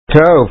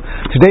Tov.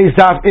 Today's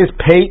daf is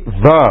Pei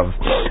Vav,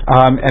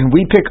 and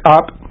we pick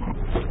up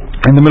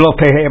in the middle of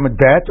Pei Hamid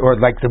Bet, or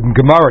like the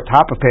Gemara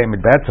top of Pei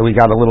Hamid Bet, so we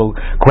got a little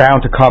ground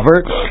to cover.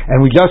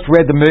 And we just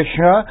read the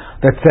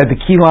Mishnah that said the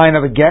key line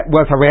of a get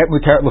was Harayat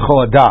Muteret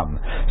L'chol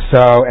Adam.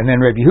 So, and then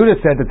Rabbi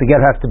Yehuda said that the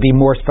get has to be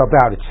more spelled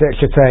out. It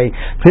should say,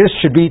 this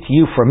should be to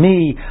you from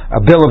me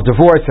a bill of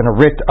divorce and a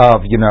writ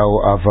of,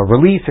 of a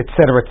release,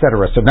 etc.,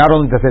 etc. So not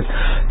only does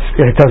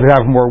it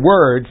have more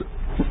words,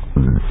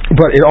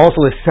 but it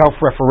also is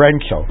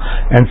self-referential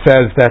and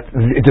says that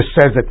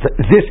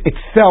this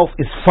itself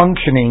is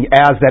functioning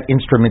as that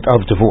instrument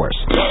of divorce.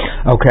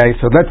 Okay,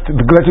 so let's see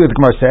what the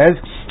Gemara says.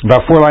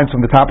 About 4 lines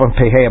from the top of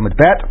Pei Hamid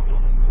Bet.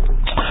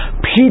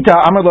 Pshita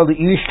Amar Lo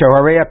L'Ishto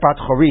Harayat Bat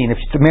Chorin. If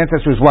the man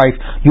says to his wife,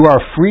 "You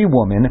are a free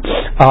woman,"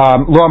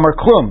 Lo Amar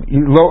Klum,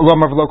 Lo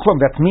Amar V'Lo Klum.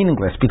 That's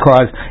meaningless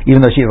because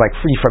even though she is like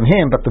free from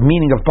him, but the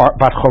meaning of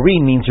Bat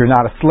Chorin means you're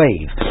not a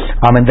slave,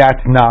 and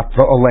that's not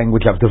a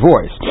language of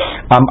divorce.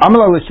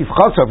 Amar Lo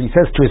L'Shivchaso. If he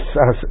says to his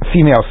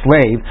female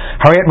slave,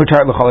 "Harayat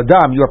Mutaret L'Chol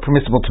Adam," you are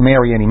permissible to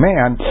marry any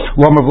man.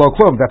 Lo Amar V'Lo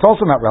Klum. That's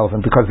also not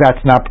relevant because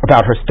that's not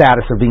about her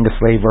status of being a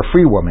slave or a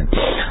free woman.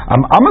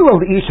 Amar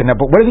Lo L'Isha. Now,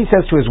 but what if he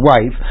says to his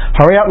wife,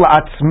 Harayat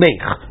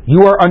La'atzmeich,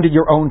 you are under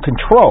your own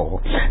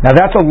control. Now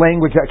that's a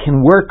language that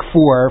can work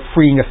for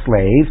freeing a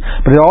slave,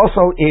 but it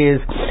also is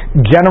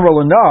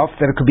general enough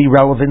that it could be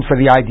relevant for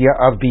the idea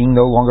of being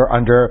no longer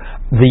under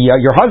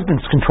your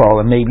husband's control,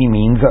 and maybe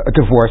means a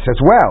divorce as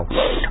well.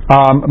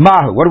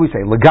 Mahu, what do we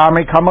say?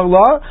 Legame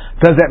Kamarla,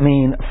 does that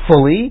mean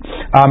fully,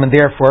 and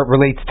therefore it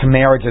relates to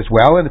marriage as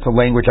well, and it's a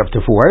language of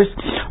divorce.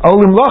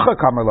 Olim Locha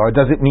Kamarla,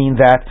 does it mean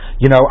that,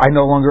 I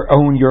no longer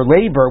own your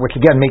labor, which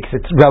again makes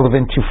it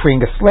relevant to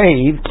freeing a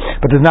slave,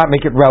 but does not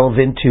make it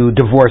relevant to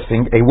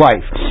divorcing a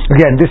wife.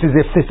 Again, this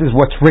is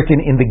what's written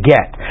in the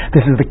get.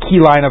 This is the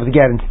key line of the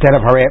get instead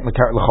of Harayat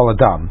Muteret L'Chol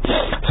Adam.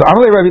 So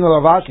Amalei Ravina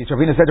Lavashi, so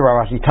Ravina said to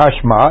Ravashi,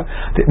 Tashma,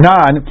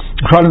 Nan,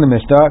 in the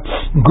Mishnah,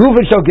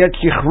 Guva shall get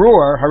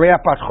Shichrur,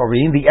 Harayat Bat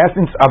Chorin, the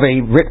essence of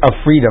a writ of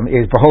freedom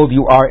is, behold,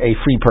 you are a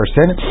free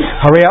person,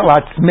 Harayat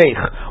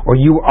Latzmeich, or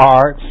you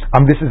are,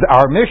 this is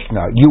our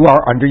Mishnah, you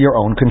are under your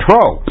own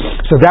control.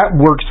 So that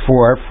works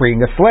for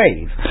freeing a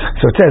slave.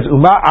 So it says,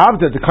 Uma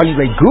Avda, the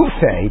Kanyule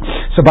Gufe,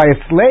 so by a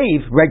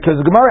slave, right, because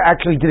the Gemara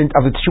actually didn't,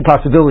 of its two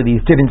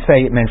possibilities, didn't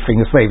say it meant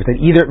freeing a slave. It said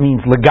either it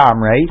means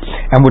legamre,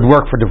 and would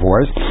work for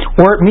divorce,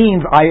 or it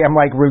means I am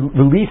like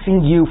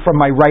releasing you from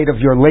my right of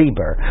your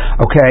labor.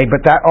 Okay,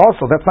 but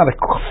that's not a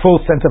full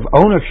sense of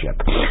ownership.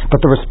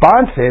 But the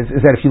response is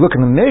that if you look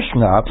in the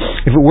Mishnah,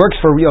 if it works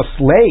for a real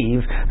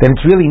slave, then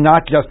it's really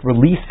not just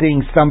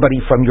releasing somebody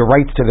from your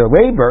rights to their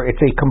labor,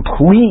 it's a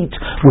complete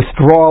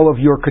withdrawal of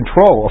your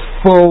control,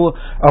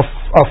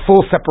 a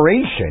full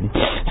separation.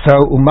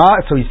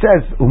 So he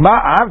says, Uma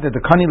Avda,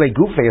 the Kanile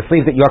Gufe, a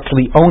slave that you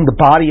actually own the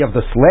body of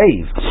the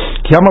slave.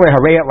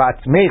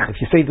 If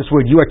you say this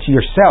word, you are to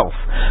yourself.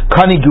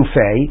 Kani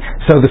Gufe,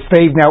 so the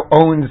slave now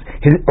owns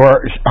him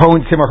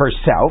or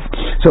herself.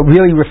 So it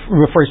really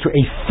refers to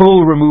a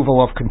full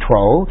removal of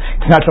control.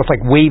 It's not just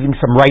like waiving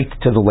some rights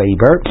to the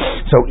labor.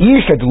 So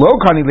Ishad lo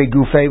Kanile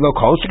Gufe lo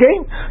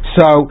kolshgein.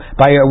 So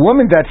by a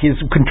woman that his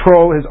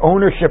control, his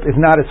ownership is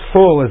not as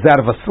full as that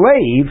of a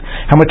slave,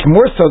 how much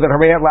more so that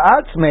Harayat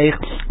La'atzmeich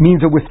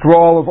means a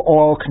withdrawal of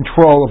all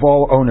control, of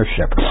all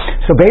ownership.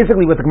 So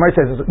basically what the Gemara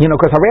says is,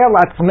 because Harayat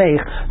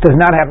La'atzmeich does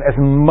not have as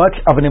much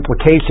of an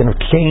implication of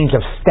change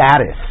of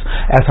status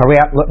as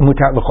Harayat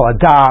Muteret L'Chol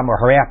Adam or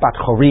Harayat Bat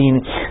Chorin.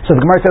 So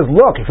the Gemara says,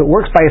 look, if it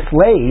works by a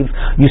slave,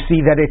 you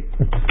see that it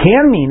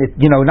can mean,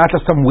 not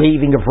just some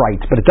waiving of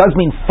rights, but it does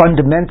mean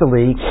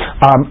fundamentally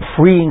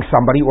freeing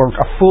somebody or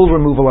a full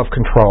removal of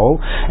control.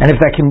 And if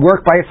that can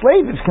work by a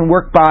slave, it can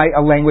work by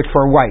a language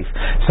for a wife.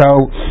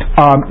 So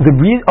the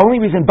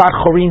only reason Bat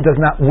Chorin does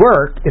not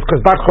work is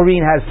because Bat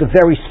Chorin has the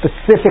very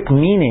specific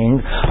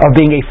meaning of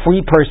being a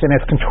free person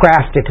as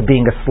contrasted to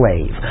being a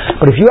slave.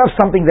 But if you have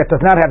something that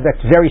does not have that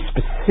very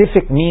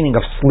specific meaning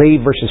of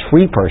slave versus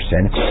free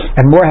person,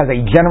 and more has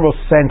a general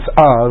sense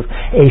of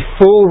a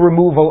full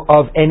removal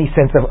of any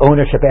sense of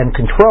ownership and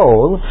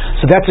control,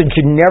 so that's a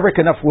generic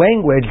enough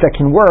language that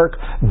can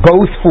work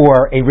both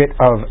for a writ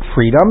of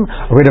freedom,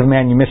 a writ of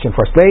manumission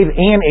for a slave,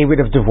 and a writ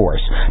of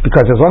divorce.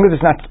 Because as long as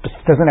it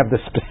doesn't have the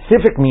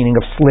specific meaning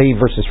of slave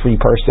versus free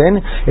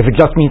person, if it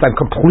just means I'm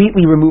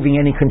completely removing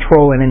any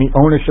control and any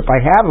ownership I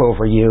have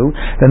over you,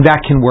 then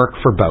that can work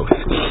for both.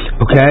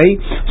 Okay?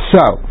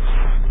 So,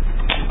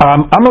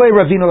 Amalei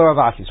Ravina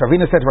Ravashi. So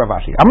Ravina said to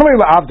Ravashi, Amalei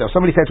La'avdo,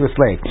 somebody said to a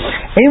slave,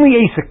 Eini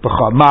Yesik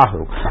B'cha,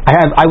 Mahu,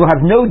 I will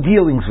have no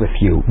dealings with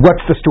you.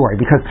 What's the story?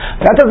 Because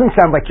that doesn't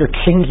sound like you're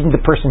changing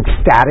the person's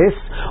status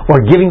or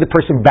giving the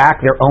person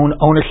back their own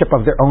ownership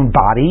of their own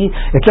body.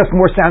 It just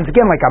more sounds,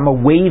 again, like I'm a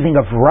waiving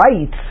of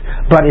rights,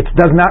 but it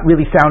does not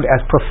really sound as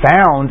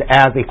profound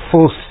as a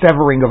full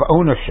severing of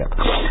ownership.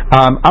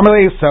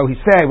 Amalei, so he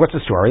said, what's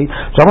the story?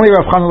 So Amalei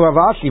Rav Chanin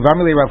Ravashi,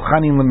 Amalei Rav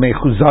Chanin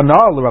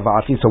Mechuzana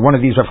Ravashi, so one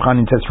of these Rav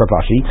Chanin says first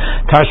Rav Ashi.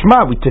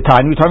 Tashma, we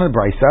talk in the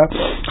Brisa.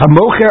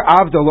 Hamocher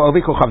avdo lo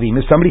ove kochavim.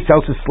 If somebody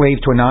sells his slave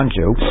to a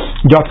non-Jew,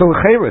 yatzal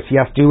lecheres. He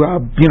has to,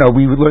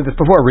 we learned this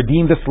before.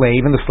 Redeem the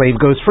slave, and the slave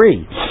goes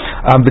free.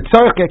 But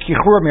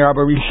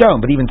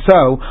even so,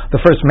 the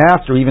first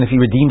master, even if he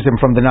redeems him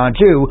from the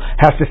non-Jew,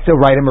 has to still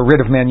write him a writ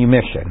of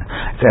manumission.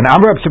 And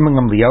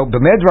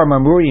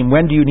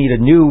when do you need a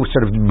new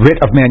sort of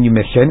writ of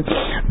manumission?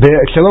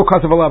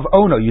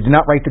 You did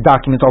not write the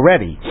document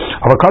already.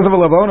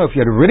 If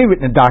you had already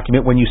written a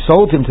document when you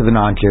sold him to the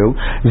non-Jew,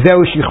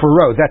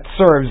 that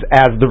serves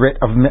as the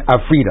writ of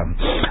freedom.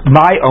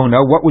 My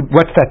ono,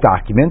 what's that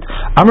document?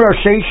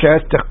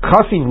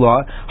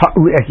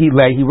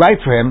 He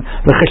writes for him,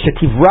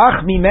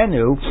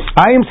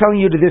 I am telling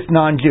you to this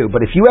non-Jew,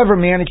 but if you ever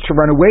manage to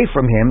run away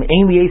from him,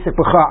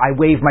 I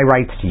waive my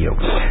rights to you.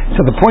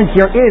 So the point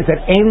here is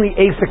that Ein li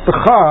Esek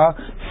B'cha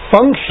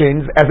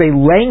functions as a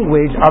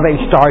language of a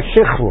star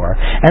shichlur,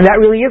 and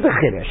that really is a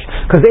chiddush,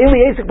 because Ein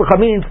li Esek B'cha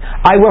means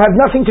I will have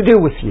nothing to do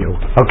with you,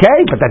 okay?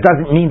 But that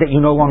doesn't mean that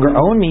you no longer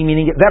own me,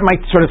 meaning that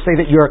might sort of say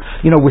that you're,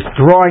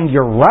 withdrawing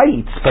your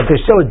rights, but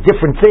there's still a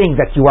different thing,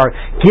 that you are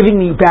giving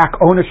me back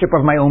ownership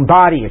of my own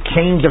body, a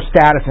change of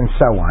status, and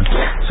so on.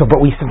 So, but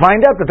we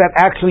find out that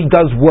actually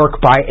does work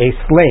by a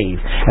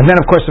slave. And then,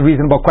 of course, the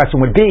reasonable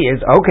question would be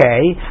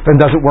okay, then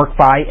does it work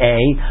by a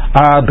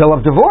bill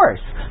of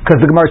divorce? Because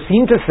the Gemara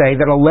seemed to say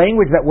that a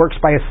language that works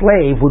by a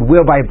slave would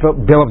will by a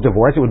bill of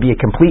divorce. It would be a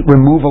complete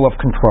removal of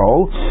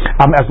control,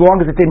 as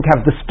long as it didn't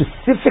have the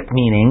specific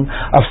meaning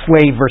of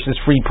slave versus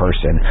free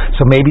person.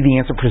 So maybe the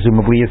answer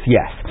presumably is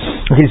yes.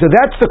 Okay, so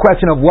that's the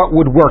question of what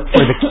would work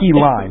for the key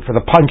line, for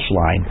the punch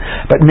line.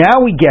 But now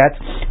we get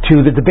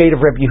to the debate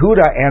of Rabbi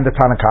Yehuda and the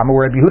Tanna Kama,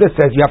 where Rabbi Yehuda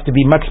says you have to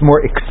be much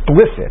more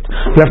explicit.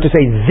 You have to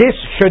say this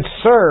should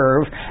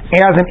serve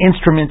as an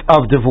instrument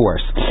of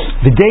divorce.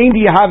 V'dein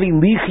diyahavi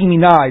lichi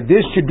minai,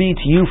 this should be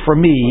to you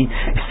from me,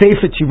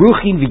 Sefer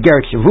Tiruchim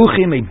V'Geret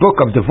Shivuchim, a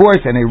book of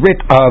divorce and a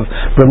writ of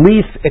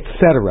release,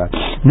 etc.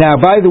 Now,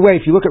 by the way,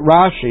 if you look at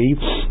Rashi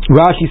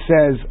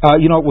says,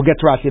 we'll get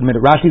to Rashi in a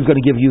minute. Rashi is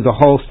going to give you the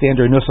whole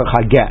standard Nusach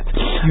HaGet.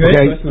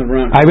 Okay?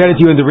 I read it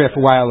to you in the Rif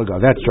a while ago.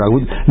 That's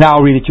true. Now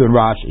I'll read it to you in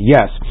Rashi.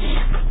 Yes.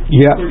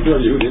 Yeah.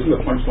 Isn't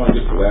the punchline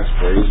just the last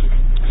phrase?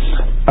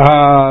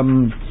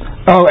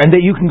 And that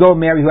you can go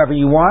marry whoever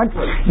you want?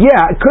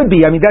 Yeah, it could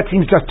be. I mean, that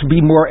seems just to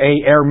be more a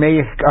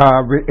Aramaic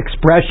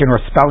expression or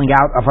spelling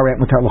out of Haret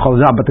Mutar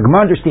L'Chol Adam. But the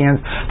Gemara understands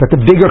that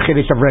the bigger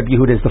chiddush of Rabbi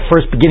Yehuda is the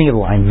first beginning of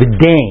the line,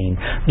 V'dein.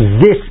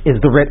 This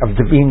is the writ of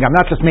being. I'm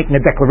not just making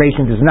a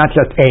declaration. This is not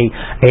just a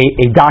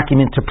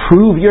document to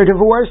prove your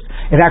divorce.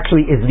 It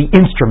actually is the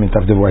instrument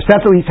of divorce.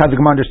 That's at least how the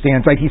Gemara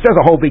understands. Right? He says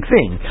a whole big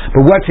thing.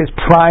 But what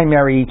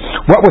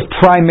was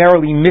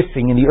primarily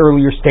missing in the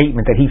earlier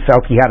statement that he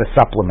felt he had a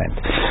supplement?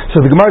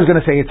 So the Gemara is going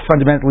to say it's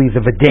fundamentally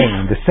the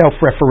V'dein, the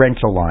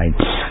self-referential line.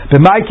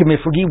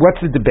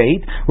 What's the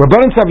debate?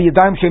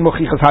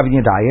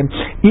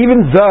 Even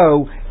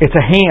though it's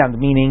a hand,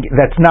 meaning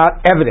that's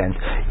not evident,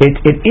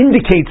 it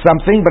indicates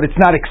something, but it's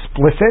not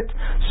explicit.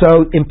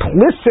 So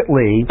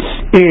implicitly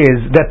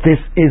is that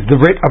this is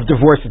the writ of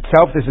divorce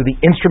itself. This is the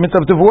instrument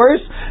of divorce,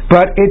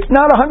 but it's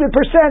not 100%.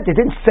 It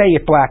didn't say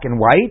it black and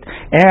white.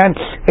 And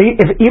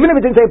even if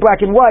it didn't say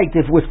black and white,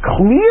 if it was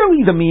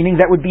clearly the meaning,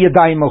 that would be a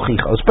dayim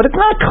mochichos. But it's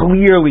not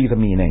clearly the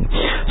meaning.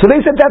 So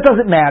they said that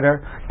doesn't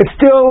matter. It's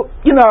still,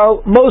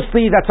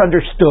 mostly that's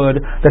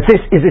understood that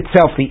this is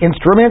itself the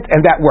instrument,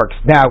 and that works.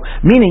 Now,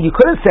 meaning you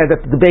could have said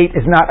that the debate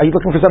is not. Are you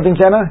looking for something,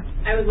 Jenna?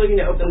 I was looking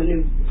to open the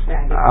new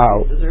bag.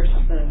 Scissors.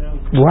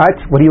 What?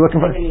 What are you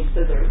looking for?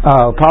 Scissors.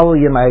 Oh,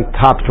 probably in my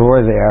top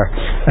drawer there.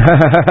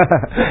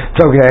 It's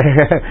okay.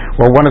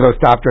 Well, one of those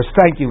top drawers.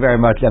 Thank you very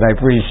much, and I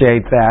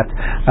appreciate that.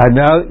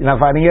 No, you're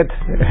not finding it?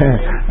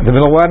 The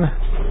middle one?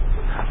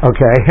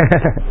 Okay.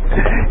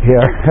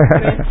 Here.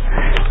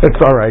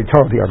 It's all right.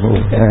 Totally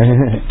unmoved.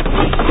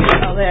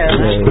 Oh, there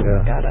you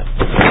go. Got it.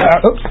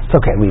 Oops. It's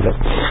okay. Leave it.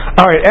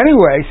 All right.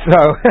 Anyway,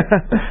 so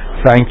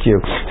thank you.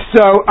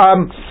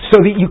 So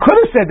you could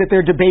have said that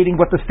they're debating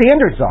what the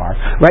standards are,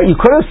 right? You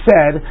could have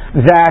said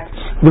that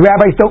the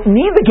rabbis don't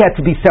need the get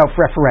to be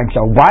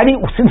self-referential.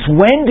 Since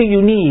when do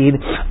you need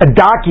a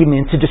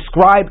document to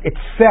describe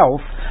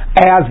itself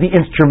as the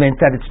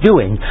instrument that it's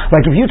doing?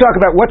 Like if you talk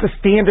about what's a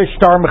standard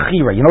star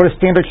mechira, you know what a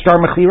standard star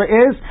mechira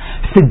is?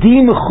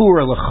 Sedi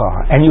mechura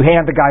lecha, and you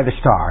hand the guy the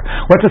star.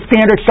 What's a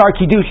standard star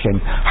kiddushin?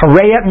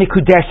 Hareyat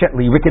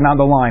mikudeshetli, written on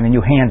the line, and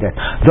you hand it.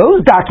 Those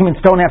documents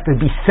don't have to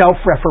be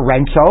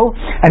self-referential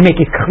and make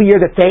it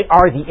clear that they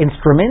are the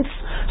instruments.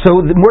 So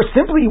more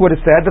simply, you would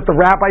have said that the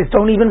rabbis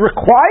don't even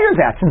require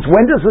that. Since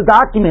when does the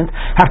document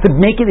have to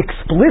make it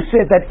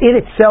explicit that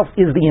it itself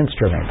is the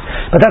instrument?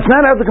 But that's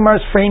not how the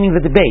Gemara is framing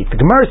the debate. The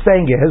Gemara is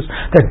saying is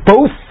that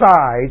both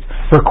sides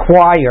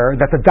require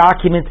that the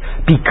document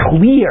be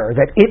clear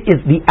that it is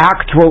the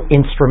actual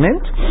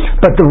instrument,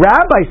 but the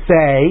rabbis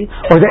say,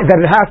 or that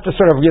it has to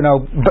sort of,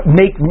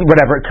 make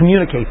whatever,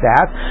 communicate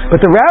that,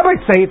 but the rabbis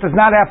say it does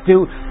not have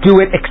to do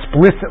it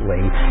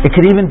explicitly. It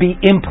could even be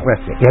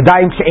implicit.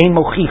 Yadayim she'ein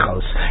mochichos.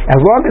 close. As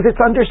long as it's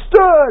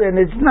understood and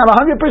it's not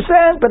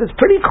 100%, but it's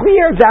pretty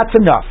clear, that's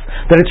enough.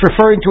 That it's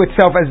referring to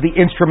itself as the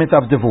instrument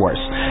of divorce.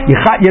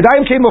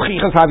 Yadayim shein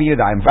mochichas havi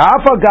yadayim.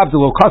 V'afal gav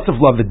delo kasav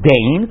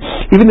lavadein.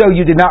 Even though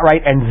you did not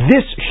write, and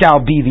this shall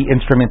be the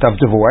instrument of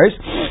divorce.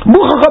 It's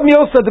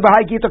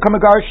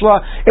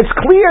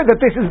clear that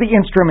this is the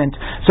instrument.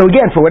 So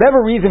again, for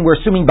whatever reason, we're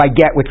assuming by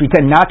get, which we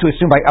tend not to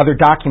assume by other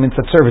documents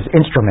that serve as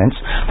instruments,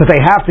 that they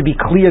have to be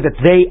clear that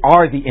they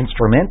are the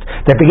instrument,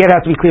 that the get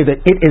has to be clear that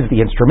it is the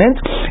instrument.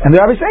 And the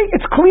Rabbi say,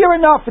 it's clear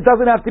enough, it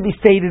doesn't have to be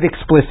stated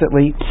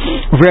explicitly.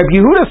 Rabbi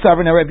Yehuda is of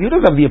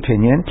the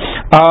opinion,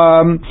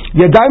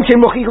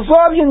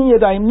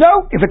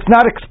 no, if it's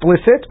not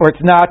explicit, or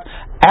it's not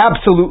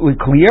absolutely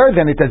clear,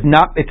 then it's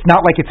not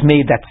like it's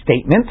made that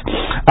statement.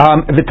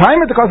 The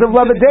time is because of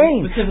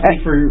Lavadain.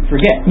 Specifically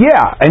for get.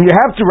 Yeah, and you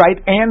have to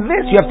write and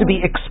this. You have to be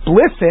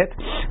explicit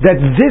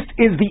that this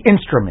is the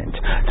instrument.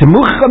 That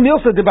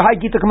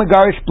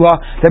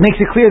makes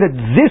it clear that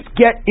this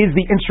get is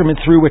the instrument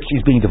through which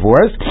she's being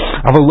divorced.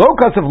 Of a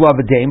locus of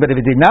Lavadain, but if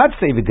it did not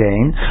say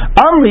Vadain,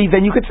 Amri,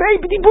 then you could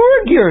say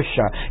B'dibur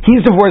Girsha.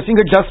 He's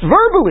divorcing her just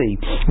verbally.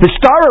 The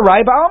star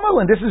Rai Ba'amal,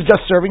 and this is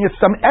just serving as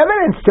some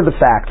evidence to the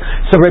fact.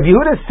 So Rabbi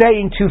Yehuda is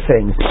saying two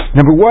things.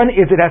 Number one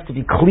is it has to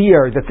be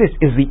clear that this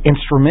is the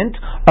instrument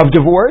of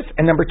divorce,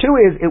 and number two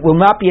is it will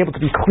not be able to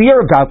be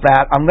clear about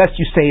that unless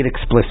you say it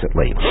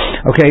explicitly.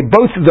 Okay,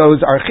 both of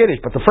those are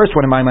chiddush, but the first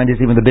one in my mind is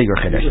even the bigger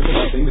chiddush.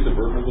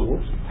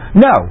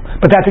 No,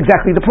 but that's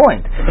exactly the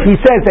point. He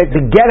says that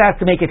the get has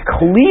to make it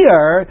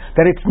clear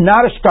that it's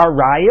not a star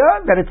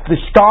raya, that it's the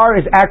star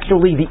is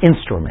actually the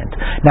instrument.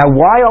 Now,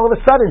 why all of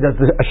a sudden does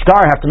a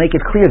star have to make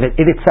it clear that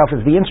it itself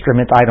is the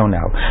instrument? I don't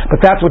know.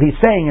 But that's what he's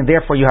saying, and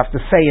therefore you have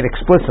to say it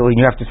explicitly, and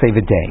you have to say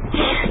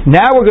v'dain.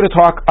 Now we're going to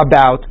talk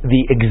about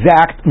the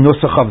exact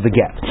nusach of the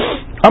get.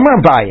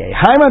 Amar Abaye,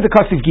 Haima de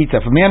Kasiv Gita,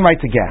 if a man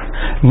writes a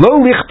get, Lo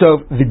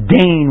lichtov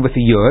v'dain with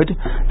a yud,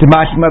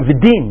 demashma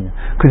v'din,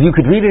 because you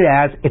could read it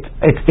as it's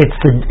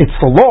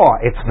the law,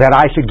 it's that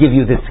I should give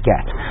you this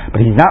get,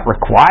 but he's not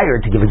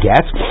required to give a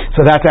get,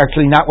 so that's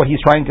actually not what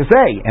he's trying to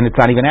say, and it's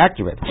not even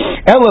accurate.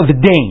 Ella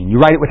v'dain, you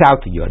write it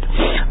without the yud.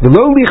 The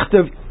lo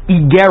lichtov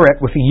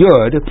Igeret with a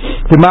yud,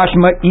 the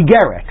mashma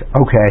igeret,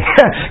 okay,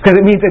 because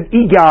it means that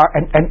igar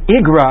and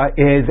igra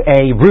is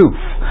a roof,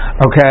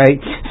 okay.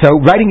 So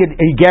writing an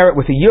igeret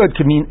with a yud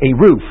could mean a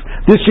roof.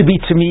 This should be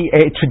to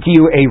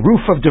you a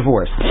roof of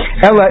divorce.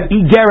 Ella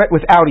igeret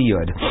without a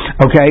yud,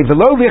 okay.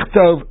 V'lo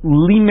lichtov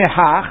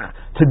limehach,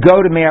 to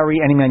go to marry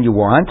any man you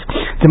want.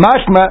 To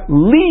mashma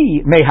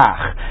li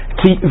mehach,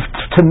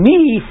 to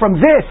me from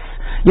this.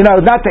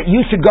 Not that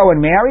you should go and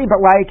marry, but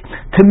like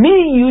to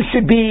me, you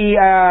should be,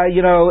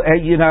 you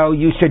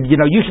should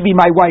be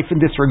my wife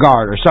in this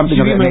regard, or something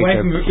of that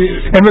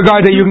nature. In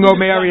regard that you can go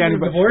marry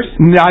anybody.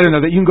 No, I don't know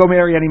that you can go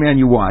marry any man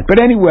you want.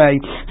 But anyway,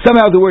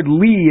 somehow the word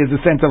li is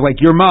a sense of like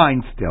you're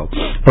mine still.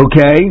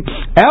 Okay,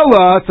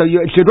 Ella. So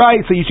you should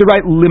write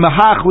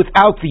limahach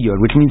without the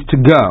yud, which means to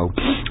go.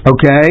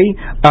 Okay.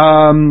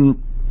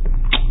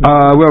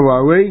 Where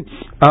were we?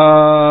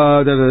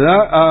 I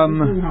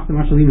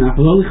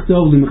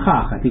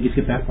think you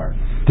skipped that part.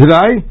 Did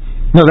I?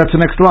 No, that's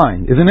the next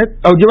line, isn't it?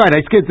 Oh, you're right.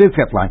 I skipped this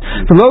line.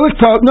 The lowest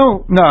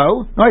no,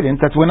 I didn't.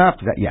 That's one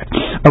after that yet.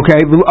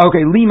 Okay.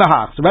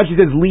 Limahach. So Rashi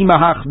says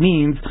limahach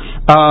means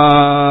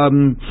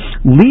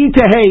li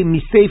tehei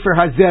misefer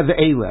hazeh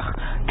ve'elech.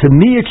 To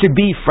me, it should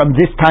be from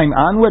this time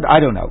onward.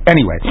 I don't know.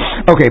 Anyway,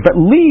 okay. But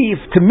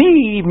leave to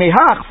me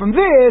mehach from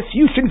this.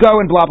 You should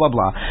go and blah blah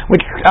blah.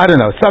 Which I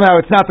don't know.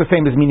 Somehow it's not the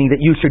same as meaning that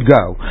you should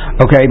go.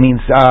 Okay, it means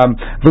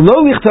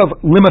v'lo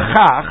lichtov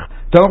limachach.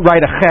 Don't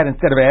write a chet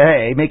instead of a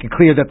hey. Make it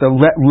clear that the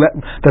leg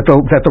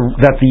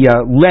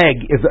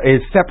is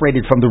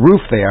separated from the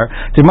roof there.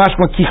 To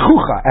mashma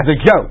kichucha as a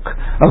joke.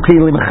 Okay,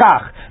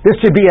 limachach.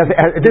 This should be as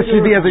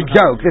a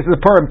joke. This is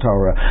a Purim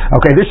Torah.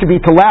 Okay, this should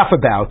be to laugh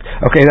about.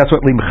 Okay, that's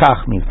what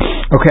limachach means.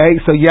 Okay,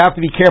 so you have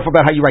to be careful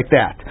about how you write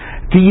that.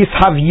 To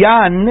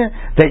yishavyan,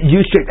 that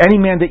you should, any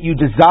man that you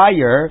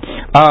desire,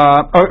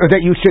 or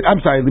that you should.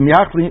 I'm sorry,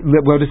 limachach.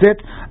 What is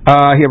it?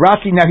 Here,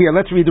 Rashi. Now here,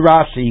 let's read the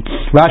Rashi.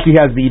 Rashi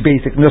has the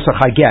basic nusach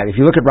haget. If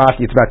you look at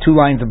Rashi, it's about 2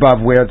 lines above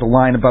where the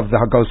line above the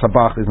hagos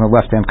habach is in the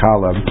left-hand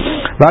column.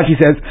 Rashi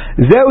says,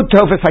 Zeu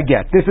tofes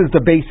haget. This is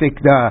the basic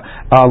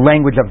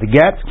language of the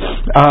get.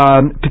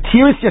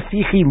 Petiris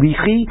yasichi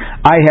lichi.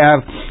 I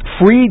have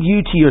freed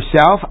you to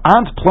yourself.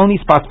 Ant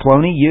ploni spas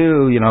ploni.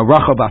 You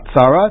Rachel bat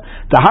Sarah.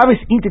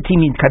 Dahavis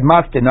intatimin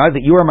kadmas dena,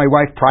 that you are my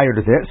wife prior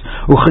to this.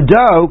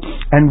 Uchado,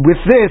 and with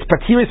this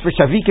patiris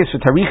v'shavikis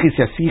v'tarichis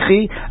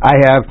yasichi. I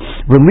have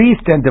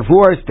released and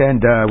divorced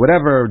and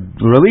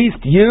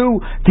released you.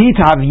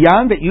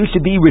 Titavyan, that you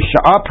should be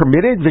risha'ah,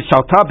 permitted,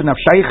 v'shalta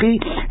b'nafshaychi,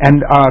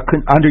 and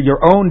under your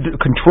own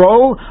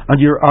control,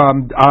 under your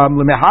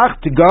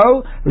lemehach, to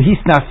go,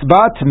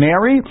 hisnasba, to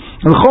marry,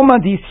 l'choma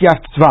dis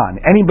yatzvan,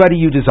 anybody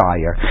you desire.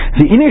 desire.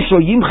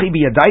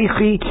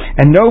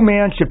 And no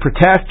man should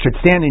protest, should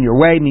stand in your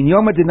way.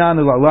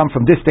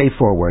 From this day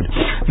forward.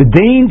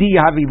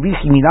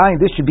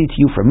 This should be to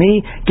you from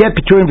me. Get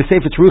Peturim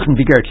v'sefer Tzruchin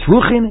v'ger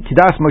Tzruchin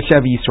Tidas Moshe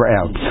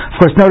v'Yisrael. Of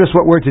course, notice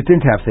what words it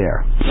didn't have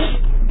there.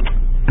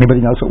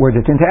 Anybody knows what words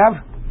it didn't have?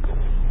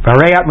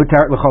 Vareyat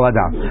mutaret l'chol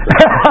adam,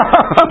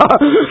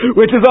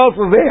 which is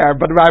also there,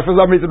 but for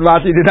some reason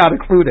Rashi did not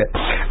include it.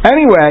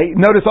 Anyway,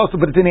 notice also,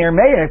 but it's in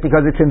Aramaic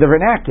because it's in the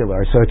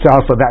vernacular, so it's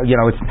also that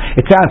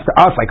it sounds to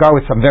us like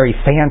it's some very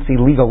fancy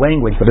legal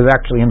language, but it's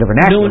actually in the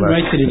vernacular. No one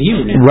writes it in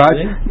Hebrew,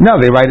 right? No,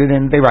 they write it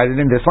in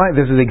this line.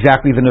 This is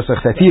exactly the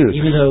nusach that's used.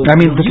 Even though I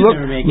mean, look,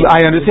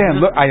 I understand.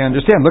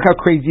 Look how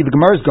crazy the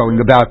Gemara is worrying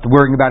about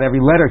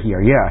every letter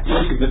here. Yeah.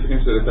 What's the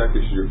significance of the fact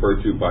that she's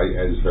referred to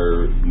as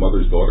her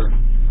mother's daughter?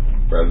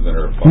 Rather than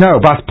her father. No,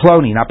 Bas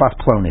Ploni, not Bas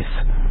Plonis.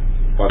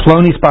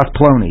 Plonis Bas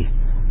Ploni.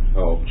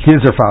 Oh. She's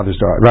her father's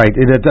daughter. Right.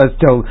 It does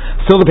still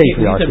the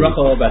patriarchy. You said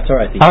Rachel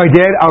Batzara, I think. Oh, I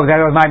did? Oh,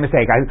 that was my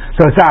mistake.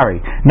 So sorry.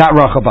 Not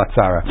Rachel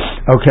Batzara.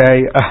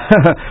 Okay.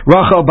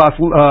 Rachel Bas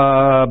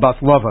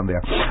Lovan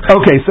there.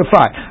 Okay, so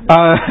fine.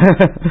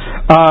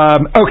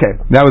 Okay,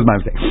 that was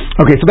my mistake.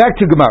 Okay, so back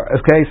to Gemara.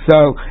 Okay,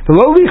 so the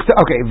Lolich.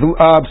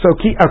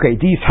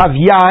 Dis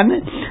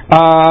Havyan.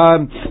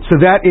 So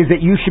that is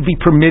that you should be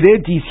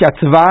permitted. Dis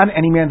Yatzvan,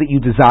 any man that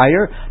you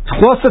desire.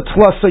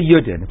 Tlosa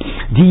Yudin.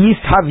 Dis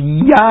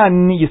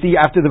Havyan. You see,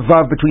 after the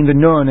vav between the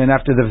nun and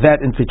after the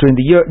vet and between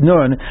the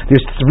nun,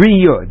 there's 3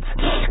 yuds.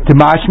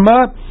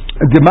 Demashma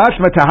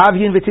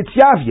tahavyin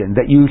v'titzyavian,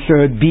 that you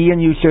should be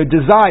and you should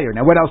desire.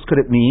 Now, what else could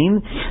it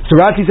mean? So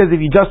Rashi says if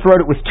you just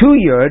wrote it with 2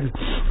 yuds,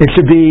 it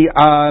should be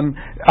tahavein,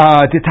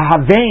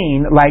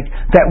 like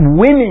that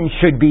women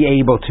should be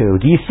able to.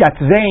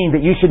 Yisatvein,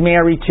 that you should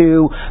marry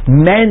to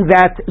men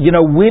that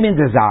women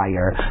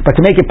desire. But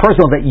to make it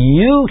personal, that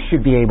you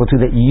should be able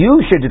to, that you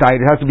should desire,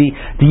 it has to be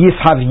the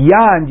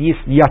yishavyan,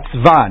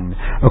 yatzvan.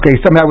 Okay,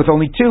 somehow with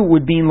only 2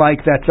 would mean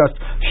like that. Just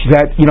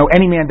that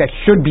any man that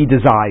should be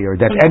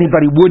desired, that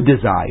anybody would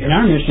desire. In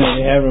our Mishnah,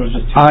 the was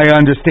just 2. I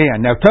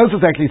understand. Now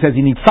Tosfos actually says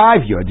you need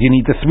 5 yuds. You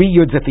need the 3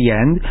 yuds at the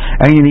end,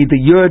 and you need the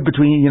yud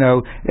between,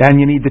 and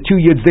you need the 2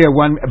 yuds there,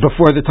 one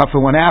before the taf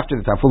and one after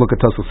the taf. We'll look at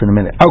Tosfos in a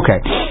minute. Okay.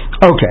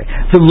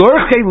 The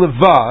lorchei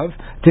levav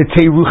to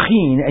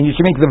teruchin, and you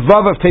should make the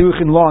vav of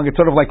teruchin long. It's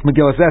sort of like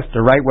Megillas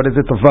Esther, right? What is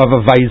it? The vav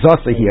of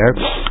Vayizasa here.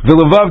 The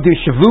levav de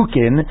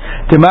shavukin,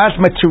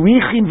 demashma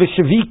teruchin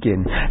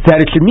v'shavikin.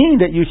 That it should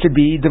mean that you should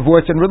be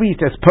divorced and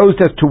released, as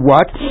opposed as to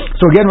what?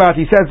 So again,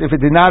 Rashi says if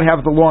it did not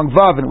have the long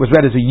vav and it was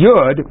read as a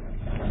yud,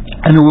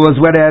 and it was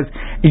read as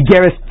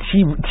Igeres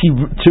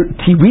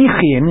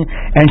Tirichin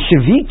and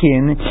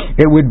Shavikin,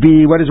 it would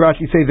be, what does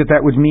Rashi say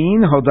that would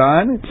mean? Hold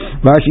on.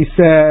 Rashi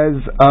says,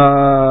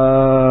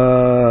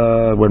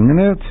 1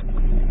 minute.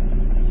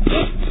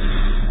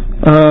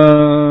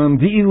 A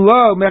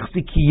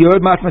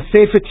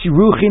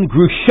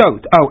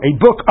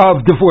book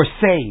of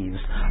divorcees,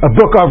 a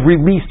book of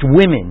released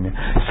women.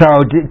 So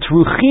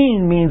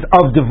Truchin means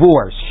of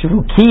divorce,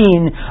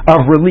 Shvukin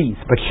of release,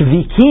 but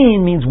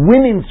Shvikin means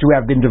women who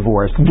have been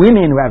divorced,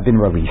 women who have been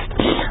released.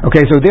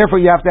 Okay, so therefore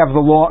you have to have the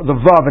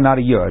vav and not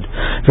a yud.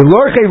 The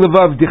lorchei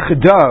levav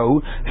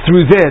dichado,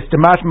 through this the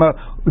mashma,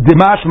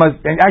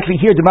 and actually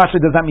here the mashma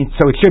does not mean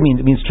so it should mean,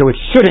 it means so it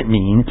shouldn't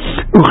mean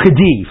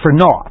uchedi, for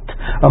naught.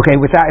 Okay,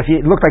 without, if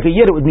it looked like a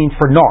yid, it would mean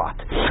for naught.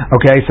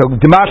 Okay, so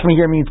the mashma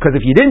here means because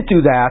if you didn't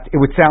do that, it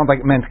would sound like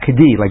it meant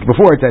kedi. Like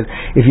before it says,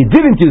 if you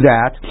didn't do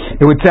that,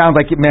 it would sound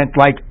like it meant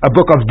like a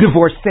book of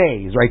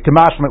divorcees, right? The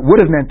mashma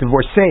would have meant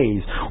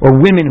divorcees, or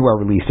women who are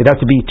released. It has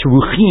to be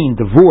teruchin,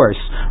 divorce,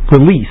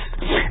 released.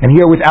 And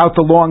here without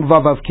the long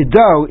vav of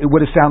kedo, it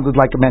would have sounded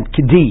like it meant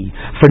kedi,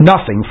 for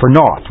nothing, for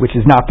naught, which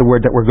is not the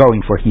word that we're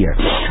going for here.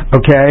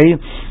 Okay?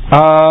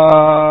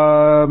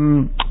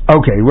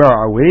 Okay, where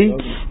are we?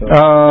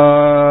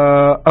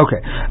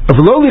 Okay.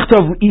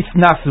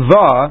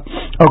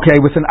 Okay,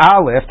 with an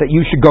aleph, that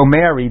you should go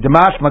marry, the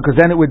mashma, because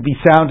then it would be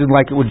sounded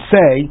like it would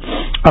say,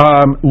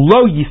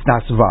 lo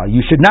yisnasva,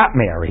 you should not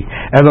marry.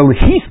 And lo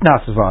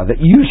hisnasva,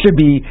 that you should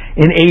be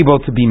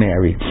enabled to be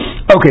married.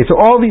 Okay, so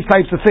all these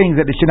types of things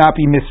that it should not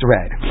be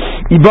misread.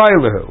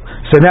 Ibaylahu.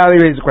 So now they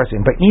raise the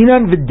question, but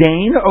inan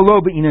v'dain, or lo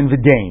b'inan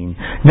v'dain.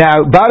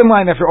 Now, bottom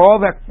line, after all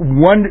that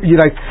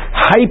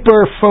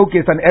hyper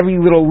focus on every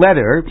little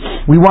letter,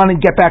 we want to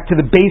get back to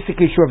the basic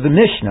issue of the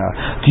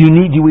Mishnah.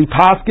 Do we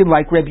paskin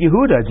like Reb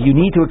Yehuda? Do you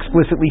need to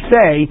explicitly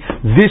say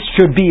this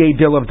should be a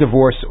bill of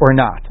divorce or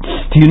not?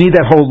 Do you need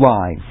that whole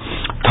line?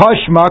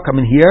 Tashma,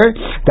 come in here.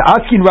 The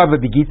askin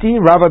Rabbi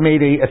Gittin. Rabbi made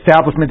a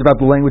establishment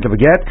about the language of a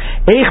get.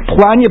 Eich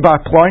planya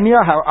bat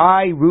planya, how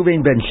I,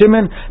 Ruvain ben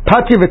Shimon,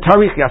 pati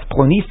v'tarich yas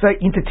plonisa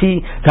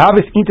intati,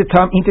 tavis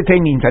intatam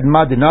intate means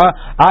admadina.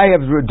 I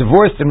have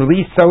divorced and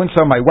released so and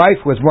so my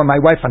wife, was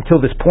my wife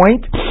until this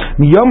point.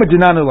 Miyom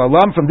Dinanu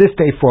Lalam, from this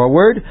day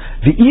forward,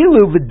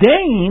 V'ilu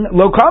V'dain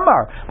Lo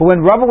Kamar. But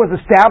when Rava was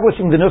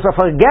establishing the Nusach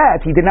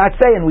Get, he did not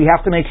say, and we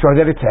have to make sure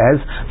that it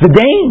says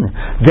V'dain.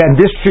 Then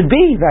this should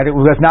be that it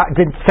was not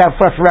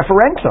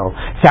self-referential.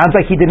 Sounds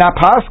like he did not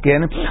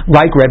paskin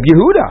like Reb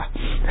Yehuda.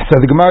 So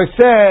the Gemara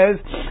says,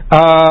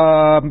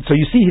 so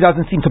you see he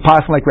doesn't seem to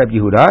paskin like Reb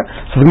Yehuda.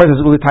 So the Gemara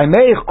says,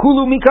 Ulitaimeich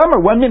Kulu Mikamar.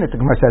 1 minute, the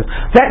Gemara says,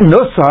 that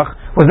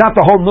Nusach was not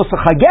the whole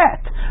Nusach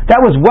Haget.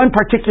 That was one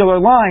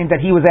particular line that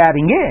he was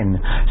adding in.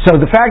 So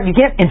the fact, you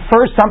can't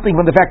infer something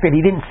from the fact that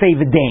he didn't say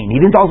V'dain. He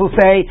didn't also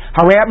say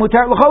Harayat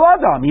Mutar L'chol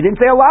Adam. He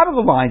didn't say a lot of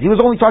the lines. He was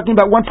only talking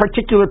about one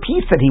particular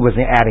piece that he was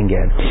adding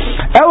in.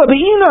 Ela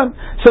B'inam.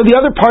 So the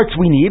other parts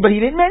we need, but he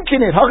didn't mention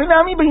it.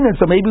 Hachinami B'inam.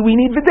 So maybe we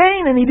need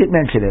V'dain, and he didn't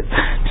mention it.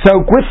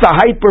 So with the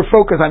hyper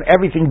focus on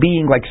everything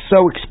being like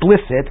so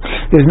explicit,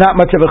 there's not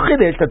much of a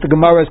chiddush that the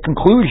Gemara's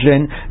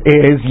conclusion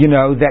is,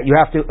 that you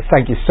have to,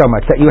 thank you so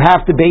much, that you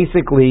have to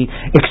basically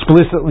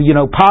explicitly,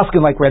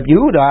 paskin like Reb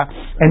Yehuda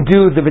and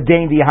do the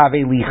V'dain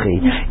V'yahave Lichi.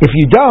 If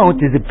you don't,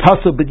 is it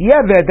pasul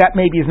b'diavad? That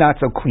maybe is not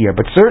so clear.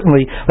 But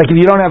certainly, like if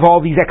you don't have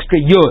all these extra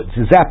yuds,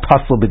 is that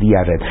pasul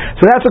b'diavad?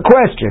 So that's a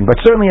question.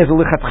 But certainly as a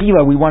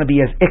lichatchila, we want to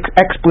be as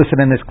explicit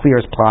and as clear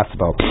as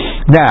possible.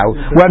 Now,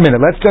 1 minute.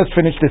 Let's just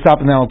finish this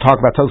up and then I'll talk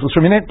about Tosfos for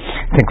a minute.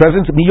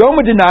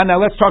 Now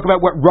let's talk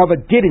about what Rava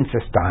did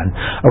insist on.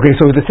 Okay,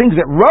 so the things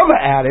that Rava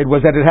added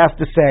was that it has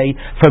to say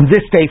from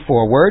this day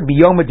forward,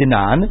 Biyoma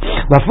Dinan,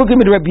 Lafukim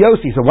and Reb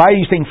Yossi. So why are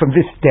you saying from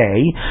this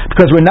day?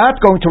 Because we're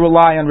not going to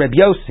rely on Reb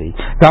Yossi.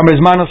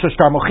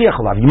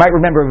 You might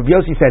remember Reb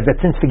Yossi said that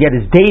since the get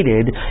is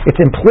dated, it's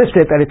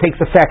implicit that it takes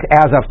effect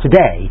as of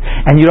today.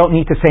 And you don't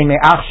need to say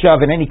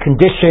Me'achshav, and any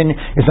condition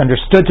is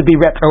understood to be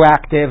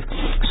retroactive.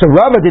 So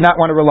Rava did not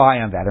want to rely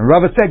on that. And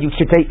Rava said you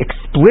should say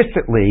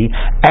explicitly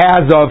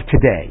as of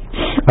today.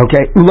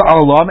 Okay, Ula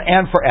Olam,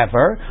 and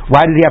forever.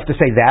 Why did he have to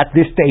say that?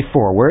 This day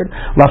forward.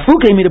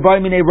 Lafukim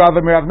Rava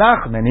Mirav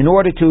Nachman. In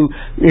order to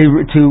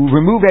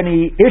remove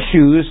any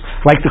issues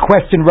like the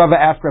question Rava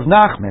asked Rav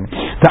Nachman.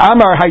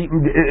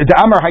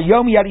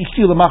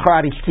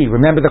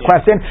 Remember the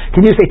question?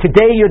 Can you say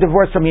today you're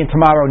divorced from me and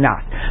tomorrow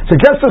not? So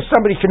just so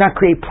somebody should not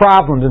create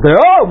problems and say,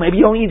 maybe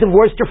you only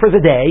divorced her for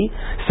the day.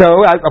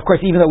 So of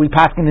course, even though we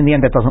paskin in the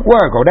end that doesn't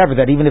work or whatever,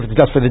 that even if it's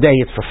just for the day,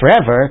 it's for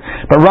forever.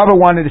 But Rava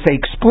wanted to say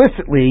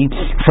explicitly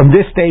from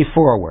this day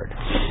forward.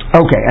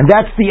 Okay, and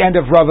that's the end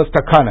of Rava's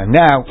takana.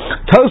 Now,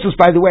 Tosfos,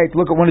 by the way,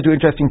 look at one or two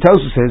interesting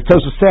Tosfos.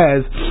 Tosfos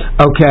says,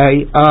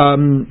 okay,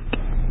 1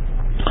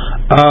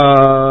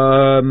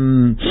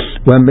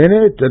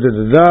 minute.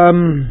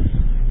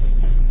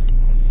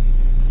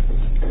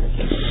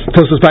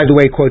 Tosfos, by the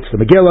way, quotes the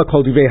Megillah,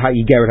 Kol Divrei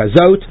Ha'igeret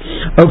Hazot.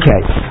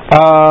 Okay.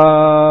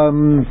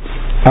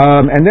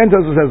 And then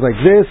Tosfos says like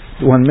this,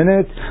 1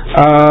 minute.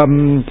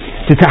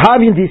 You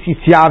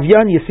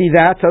see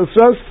that,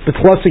 Tosfos?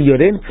 B'tchlosa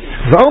Yudin.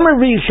 V'omer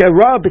Risha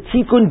Ra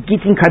B'tikun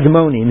Gittin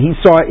Kadmoni. And he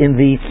saw in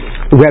the,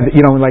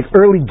 like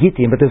early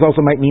Gittin, but this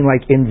also might mean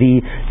like in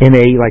a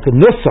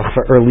nusach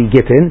for early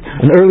Gittin,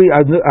 an early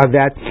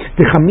that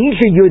the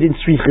Chamisha Yudin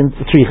Strichen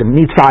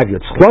needs 5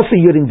 Yuds. Chlosa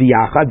Yudin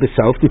V'yachad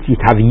B'sof, it's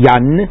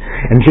Yitavyan,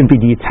 and it shouldn't be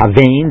the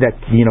Yitavain that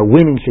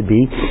women should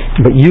be,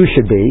 but you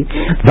should be.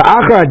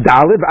 V'achar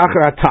Adalev,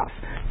 V'achar Ataf.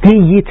 Di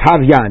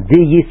Yitavyan,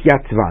 Di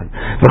Yityatzvan.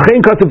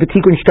 V'chein katu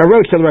b'tikun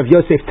shtarot shel Rav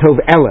Yosef Tov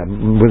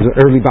Elem, was an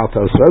early Baal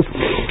Tosfos.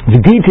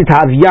 V'di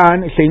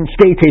Yitavyan shein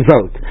shtei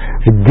tevot.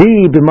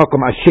 V'di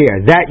b'makom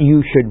asher, that you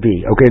should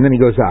be. Okay, and then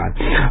he goes on.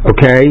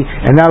 Okay,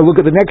 and now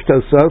look at the next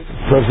Tosfos.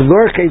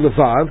 V'lorchei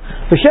levav.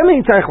 V'shem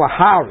ein tzarich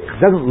laharich.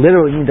 Doesn't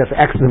literally mean that the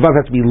X and the vav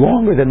has to be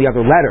longer than the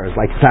other letters,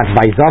 like it's not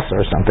Vaizasa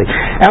or something.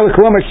 Elik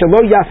lomer shelo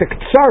yasek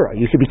tzara.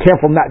 You should be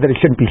careful not that it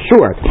shouldn't be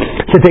short.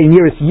 Should say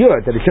nearest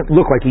yud, that it shouldn't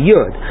look like a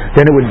yud.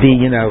 Then it would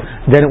be,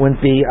 then it wouldn't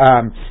be,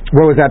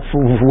 what was that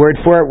word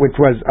for it, which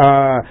was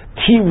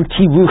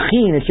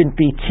tiruchin, it shouldn't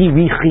be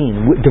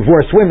tirichin.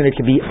 Divorced women, it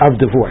should be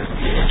of divorce.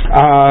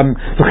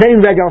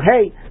 V'chein regel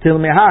hey, til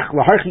mehach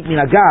laharchik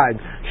min agad,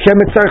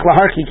 shemet tzarich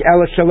laharchik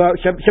ela shalo,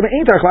 shemet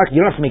ein tzarich laharchik,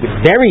 you don't have to make it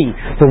very,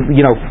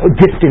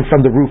 distant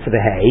from the roof of the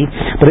hay,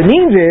 but it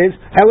means is,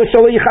 ela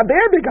shalo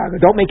yichaber begaga,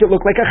 don't make it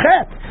look like a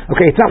chet.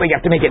 Okay, it's not like you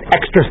have to make it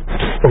extra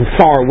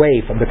far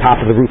away from the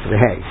top of the roof of the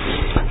hay.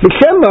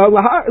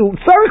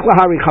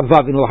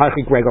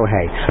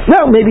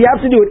 No, maybe you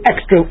have to do it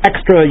extra,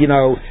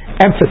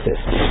 emphasis.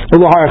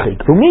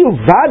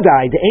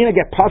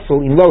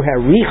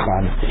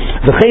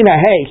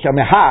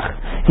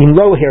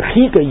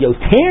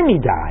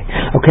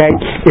 Okay,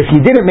 if you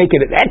didn't make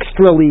it an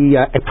extrally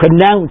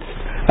pronounced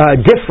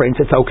difference,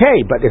 it's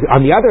okay. But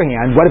on the other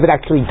hand, what if it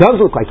actually does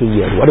look like a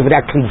yud? What if it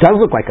actually does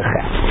look like a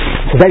chet?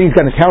 So then he's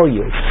going to tell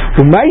you.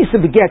 There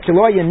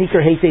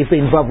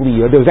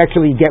was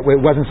actually a get where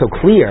it wasn't so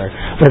clear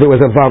whether it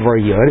was a vav or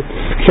a yud.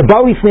 He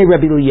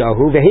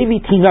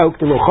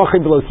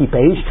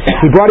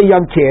brought a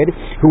young kid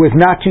who was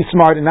not too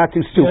smart and not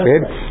too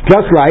stupid,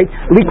 just right.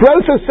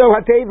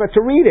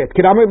 To read it.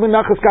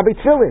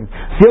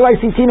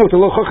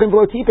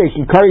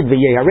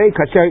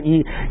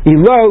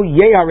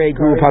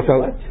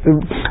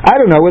 I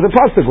don't know, with a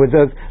pasuk, with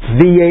the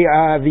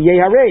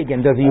Yehareg,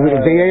 and does he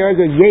Yehareg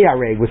or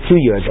Yehareg with 2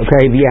 yuds?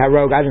 Okay,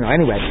 Yeharog, I don't know.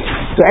 Anyway,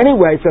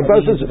 so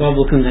Tosfos, does the vav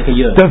look like a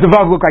yud? Does the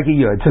vav look like a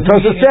yud? So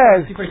Tosfos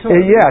says,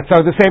 so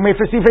the same way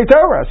for Sifrei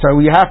Torah.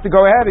 So you have to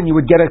go ahead and you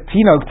would get a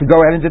to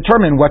go ahead and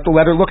determine what the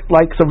letter looked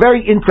like. So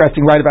very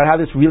interesting, right, about how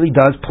this really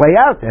does play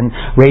out, and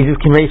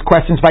can raise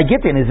questions by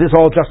Gittin. Is this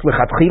all just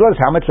lechatchilas?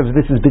 How much of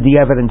this is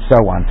b'diavad and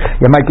so on?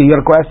 Yeah, Michael, you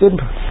got a question?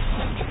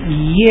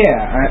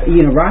 Yeah,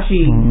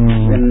 Rashi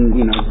and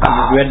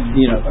read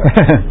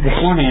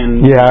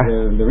beforehand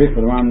the Rif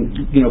for the Ram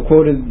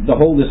quoted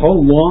this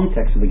whole long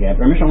text of the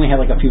Gap. Ramesh only had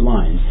like a few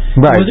lines.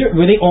 Right.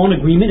 Were they all in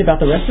agreement about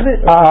the rest of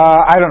it?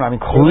 I don't know. I mean,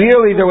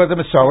 clearly there was a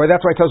Masorah.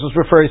 That's why Tosfos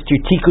refers to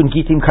Tikkun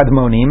Gittin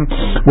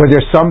Kadmonim. Were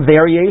there some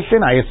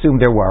variation? I assume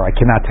there were. I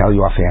cannot tell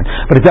you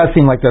offhand, but it does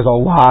seem like there's a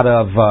lot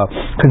of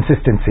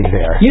consistency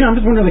there. I'm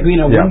just wondering,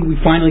 when we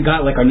finally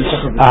got like our new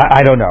stuff.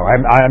 I don't know.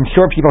 I'm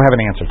sure people have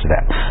an answer to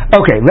that.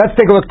 Okay. Let's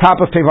take a look.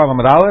 Top of Tevav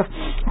Amud Aleph.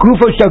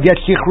 Gufo shel get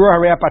shichrur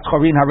harei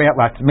patchorin harei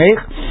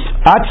latzmech.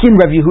 Atkin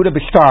Rav Yehuda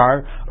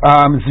b'shtar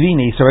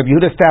zvini. So Rav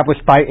Yehuda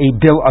established by a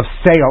bill of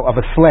sale of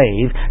a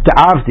slave, the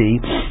avdi,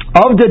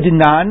 of the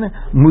dinan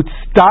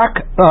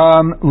mutstak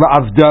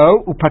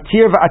laavdo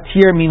upatir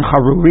va'atir min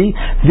charuri.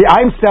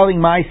 I'm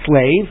selling my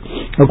slave,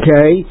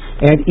 okay,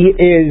 and it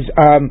is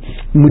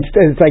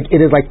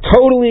it is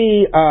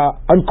totally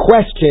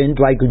unquestioned,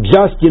 like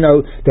just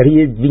that he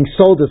is being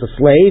sold as a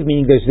slave,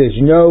 meaning there's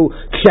no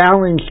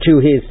challenge to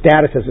his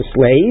status as a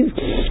slave.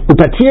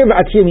 Upatir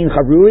v'atir min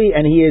charuri,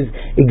 and he is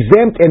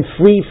exempt and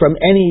free from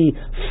any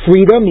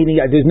freedom,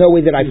 meaning there's no way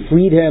that I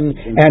freed him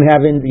and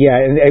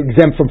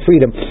exempt from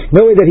freedom.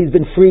 No way that he's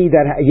been free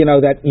that you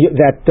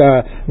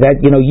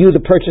the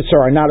purchaser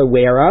are not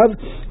aware of.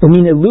 And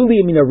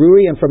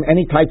from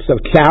any types of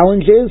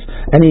challenges,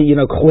 any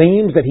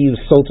claims that he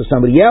was sold to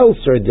somebody else,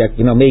 or that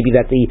maybe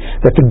that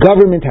the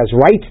government has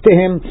rights to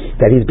him,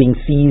 that he's being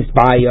seized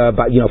by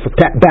for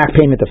back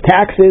payment of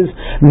taxes.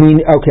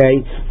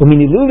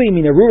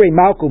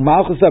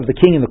 Malchus of the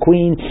king and the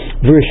queen,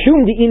 and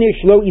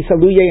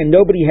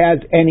nobody has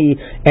any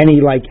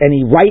right,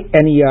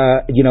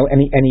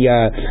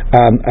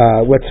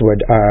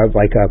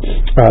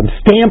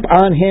 stamp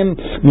on him,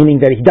 meaning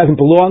that he doesn't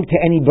belong to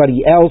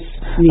anybody else.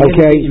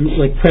 Okay,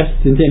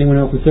 pressed into anyone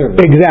else's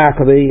service.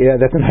 Exactly.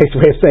 That's a nice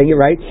way of saying it,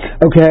 right?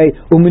 Okay.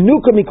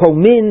 Umenuka mikol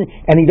min,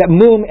 and he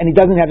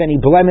doesn't have any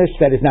blemish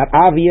that is not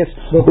obvious.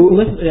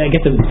 I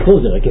get to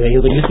close it. He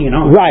was missing an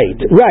arm. Right.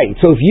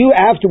 So if you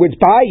afterwards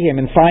buy him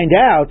and find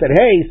out that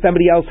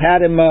somebody else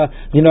had him,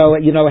 he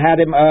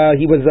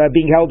was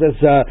being held as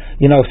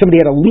somebody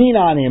had a lien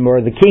on him,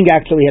 or the king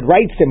actually had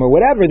rights to him, or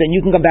whatever, then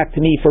you can come back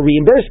to me for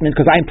reimbursement,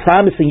 because I'm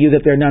promising you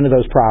that there are none of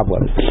those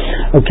problems.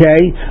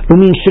 Okay.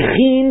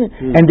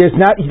 And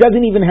he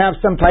doesn't even have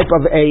some type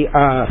of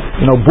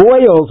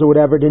boils or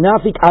whatever,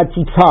 denafik ad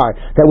titar,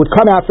 that would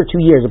come out for 2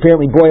 years.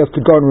 Apparently boils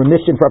could go in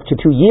remission for up to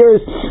 2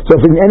 years. So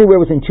if anywhere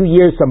within 2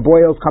 years some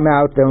boils come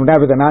out, then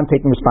whatever, then I'm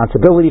taking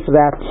responsibility for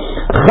that.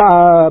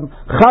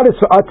 Chadis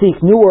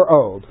atik, new or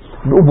old.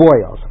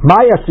 Boils.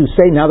 Mayasu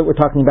say, now that we're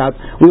talking about,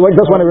 we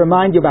just want to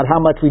remind you about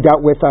how much we dealt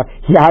with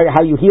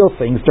how you heal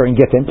things during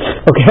Gittin.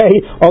 Okay,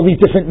 all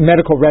these different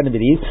medical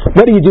remedies.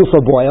 What do you do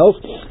for boils?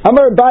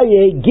 Amar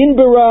Baye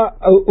ginbera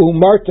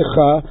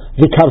umartecha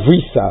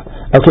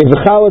v'kavrisa. Okay,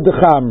 v'chala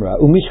dechamra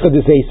umishcha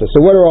dezeisa.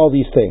 So what are all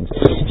these things?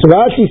 So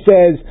Rashi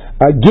says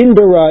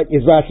ginbera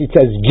is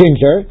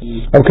ginger.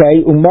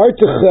 Okay,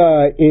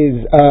 umartecha is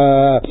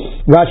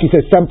Rashi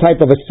says some type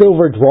of a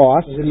silver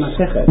dross.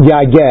 Yeah,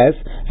 I guess.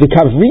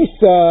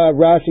 V'kavrisa,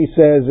 Rashi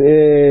says,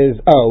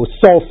 is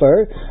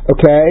sulfur,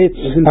 okay,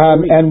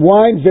 and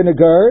wine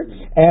vinegar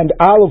and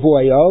olive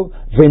oil,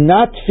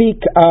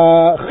 v'natfik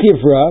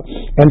chivra,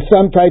 and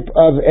some type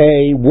of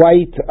a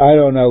white,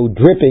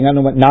 dripping. I don't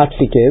know what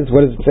natfik is.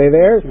 What does it say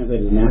there?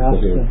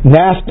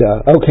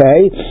 Nafta.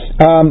 Okay.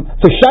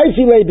 So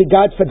shaifile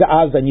begat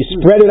fada'azda, and you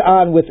spread it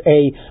on with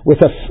a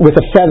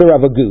feather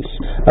of a goose.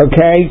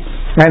 Okay.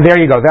 And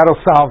there you go. That'll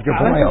solve your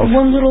boils. That's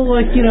one little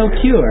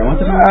cure. I want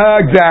to know.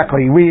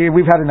 Exactly.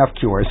 We've had enough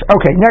cures.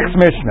 Okay. Next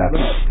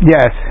Mishnah.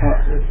 Yes.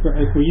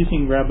 If we're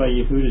using Rabbi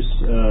Yehuda's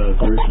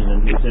version,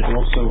 then is it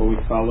also are we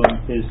following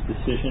his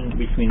decision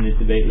between the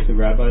debate with the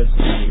rabbis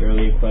in the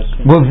earlier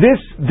question? Well,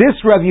 this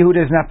Rabbi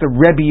Yehuda is not the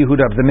Rebbe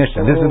Yehuda of the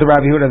Mishnah. This is the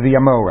Rabbi Yehuda of the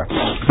Amora.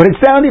 But it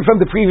sounded from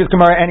the previous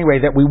Gemara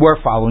anyway that we were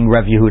following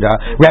Rabbi Yehuda,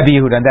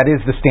 and that is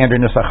the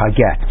standard Nusach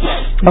HaGet.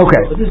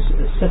 Okay. Well, this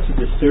is such a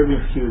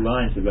disturbing few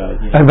lines about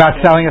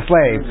selling a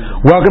slave.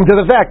 Welcome to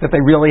the fact that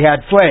they really had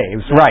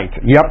slaves. Right.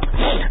 Yep.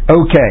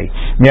 Okay.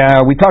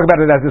 Yeah, we talk about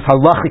it as this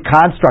halachic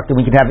construct, and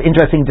we can have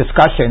interesting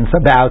discussions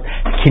about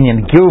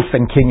kinyan guf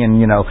and kinyan,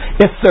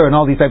 isser and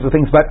all these types of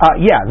things. But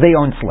they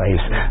own slaves,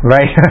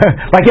 right?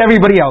 Like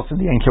everybody else in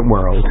the ancient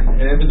world.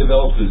 And if it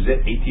develops a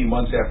zit 18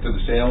 months after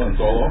the sale and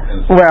it's all off?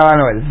 Well, I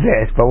don't know what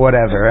zit, but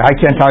whatever. I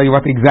can't tell you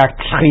what the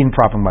exact shchin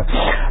problem was.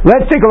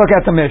 Let's take a look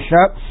at the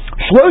Mishnah.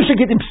 Shlosha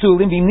Gittin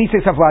psulim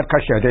v'imnises havlad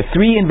kasher. There are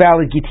 3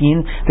 invalid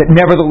Gittin that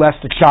nevertheless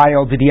the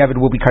child, the diavad,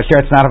 will be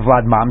kasher. It's not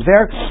havlad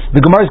mamzer.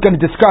 The Gemara is going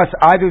to discuss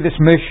either this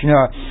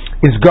Mishnah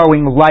is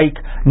going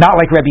not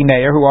like Rabbi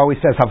Meir, who always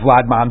says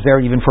havlad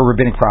mamzer, even for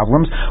rabbinic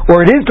problems,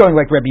 or it is going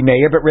like Rabbi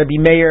Meir, but Rabbi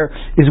Meir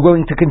is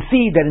willing to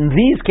concede that in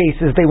these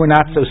cases they were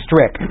not so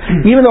strict.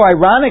 Even though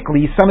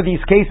ironically some of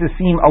these cases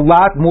seem a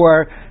lot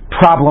more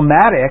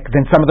problematic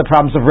than some of the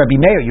problems of Rabbi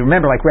Meir. You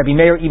remember, like Rabbi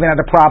Meir even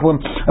had a problem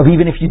of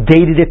even if you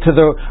dated it to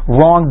the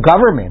wrong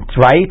government,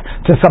 right?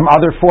 To some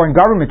other foreign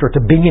government or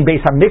to Binyan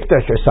Beis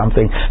HaMikdash or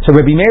something. So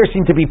Rabbi Meir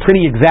seemed to be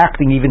pretty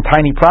exacting, even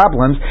tiny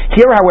problems.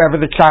 Here, however,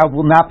 the child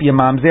will not be a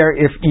mamzer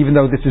even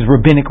though this is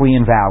rabbinically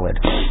invalid.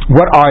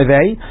 What are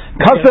they?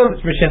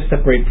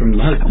 Separate from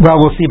the husband.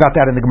 Well, we'll see about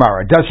that in the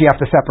Gemara. Does she have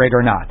to separate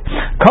or not?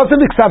 It's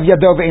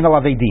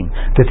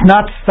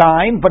not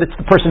signed, but it's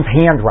the person's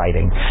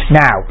handwriting.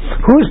 Now,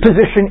 whose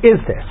position is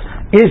this?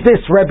 Is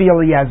this Rabbi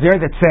Eliezer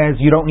that says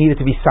you don't need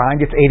it to be signed,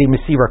 it's Eidei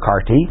Mesira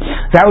Karti?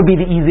 That would be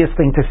the easiest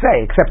thing to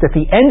say, except at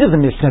the end of the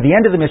Mishnah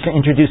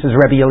introduces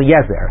Rabbi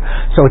Eliezer.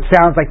 So it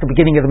sounds like the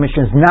beginning of the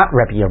Mishnah is not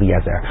Rabbi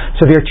Eliezer.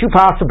 So there are 2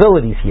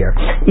 possibilities here.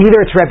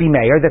 Either it's Rabbi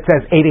Meir that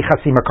says Eidei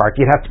Chasima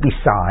Karti, it has to be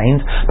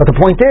signed, but the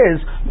point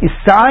is,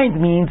 signed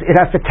means it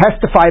has to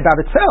testify about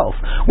itself.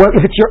 Well,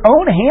 if it's your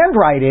own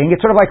handwriting,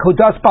 it's sort of like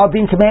Hodas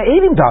Baldin Kamei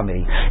Eidim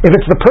Dami. If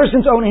it's the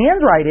person's own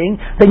handwriting,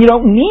 then you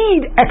don't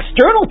need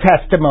external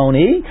testimony.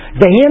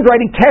 The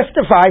handwriting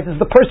testifies as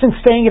the person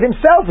saying it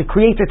himself. It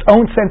creates its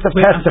own sense of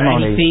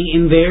testimony. Anything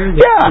in there?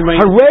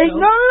 Hooray!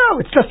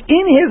 No. It's just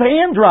in his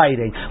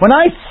handwriting. When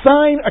I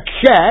sign a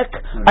check,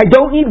 I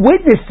don't need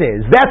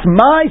witnesses. That's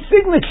my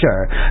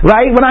signature,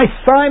 right? When I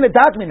sign a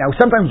document, now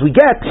sometimes we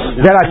get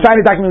that I sign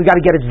a document, we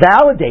got to get it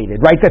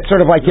validated, right? That's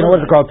sort of like,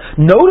 what's it called?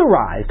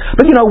 Notarized.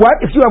 But you know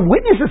what? If you have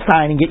witnesses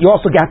signing it, you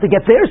also got to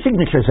get their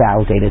signatures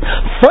validated.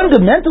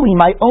 Fundamentally,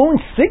 my own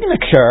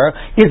signature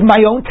is my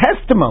own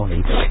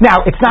testimony.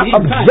 Now, it's not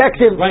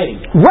objective.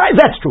 Right,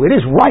 that's true. It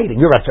is writing.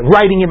 You're right.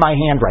 Writing in my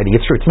handwriting.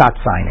 It's true. It's not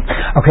signing.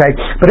 Okay?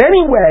 But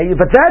anyway,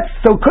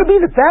 so it could be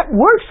that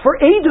works for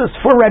Eidus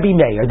for Rabbi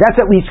Meir. That's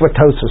at least what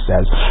Tosfos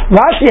says.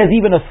 Rashi has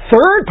even a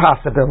third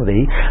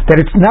possibility that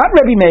it's not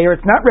Rabbi Meir,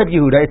 it's not Rabbi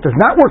Yehuda, it does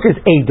not work as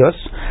Eidus,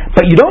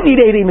 but you don't need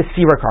Eidei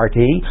Mesira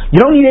Karti. You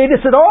don't need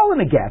Eidus at all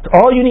in a get.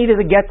 All you need is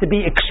a get to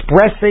be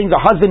expressing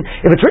the husband.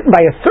 If it's written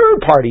by a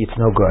third party, it's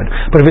no good.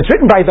 But if it's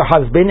written by the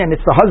husband and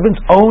it's the husband's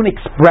own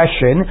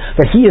expression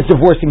that he is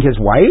divorcing his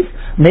wife,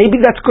 maybe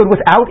that's good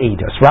without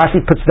Eidus.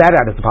 Rashi puts that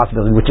out as a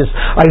possibility, which is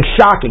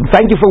shocking.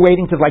 Thank you for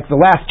waiting to the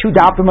last 2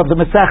 dapim of the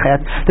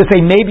Masechet to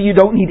say maybe you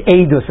don't need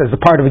Eidus as a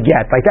part of a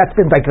get. That's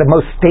been the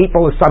most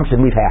staple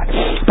assumption we've had.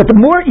 But the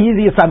more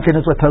easy assumption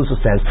is what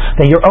Tosfos says,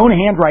 that your own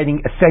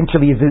handwriting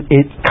essentially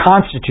it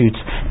constitutes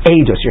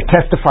Eidus. You're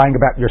testifying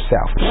about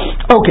yourself.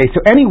 Okay, so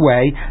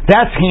anyway,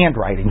 that's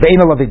handwriting. Ve'ein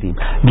alav edim.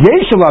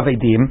 Yesh alav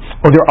edim,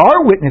 or there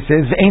are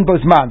witnesses, ve'ein bo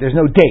zman. There's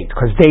no date,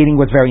 because dating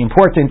was very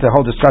important. The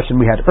whole discussion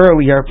we had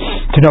earlier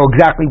to know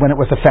exactly when it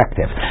was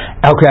effective.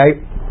 Okay?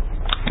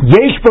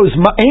 Yesh bo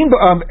zman,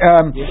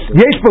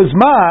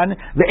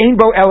 the ein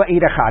bo ela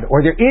eid echad,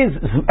 or there is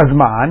a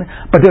zman,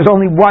 but there's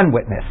only one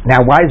witness.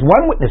 Now, why is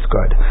one witness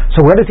good?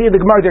 So what does he in the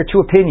Gemara? There are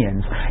 2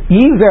 opinions.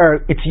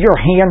 Either it's your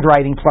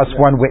handwriting plus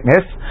one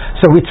witness,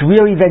 so it's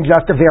really then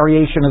just a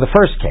variation of the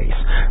first case,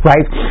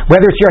 right?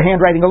 Whether it's your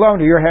handwriting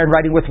alone or your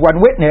handwriting with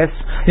one witness.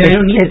 Yeah,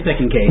 you don't need the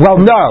second case. Well,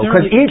 no,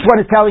 because each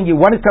one is telling you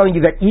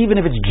that even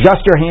if it's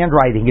just your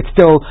handwriting, it's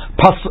still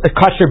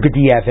kasher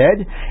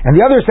b'diavad, and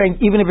the other is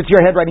saying even if it's your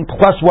handwriting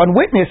plus one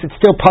witness, it's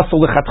still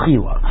pasul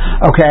l'chatchila.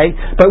 Okay?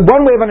 But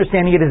one way of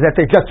understanding it is that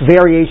they're just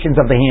variations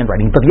of the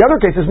handwriting. But the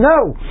other case is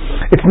no.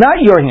 It's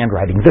not your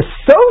handwriting. The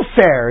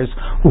sofer's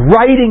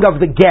writing of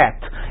the get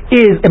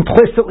is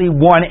implicitly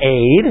one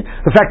aid.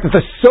 The fact that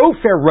the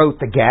sofer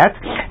wrote the get,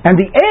 and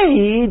the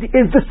aid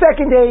is the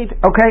second aid.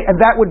 Okay? And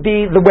that would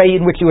be the way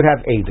in which you would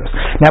have aidus.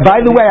 Now,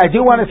 by the way, I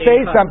do want to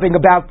say something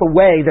about the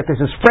way that this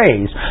is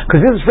phrased,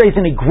 because this is phrased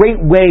in a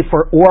great way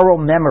for oral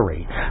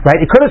memory. Right?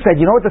 It could have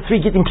said, you know what the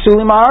 3 Gittin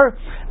psulim are?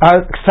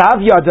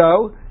 Ksav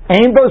yado,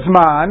 ein bo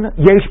zman,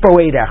 yesh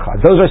bo eid echad.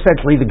 Those are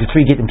essentially the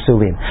 3 Gittin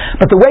psulim.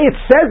 But the way it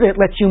says it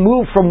lets you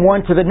move from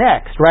one to the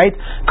next, right?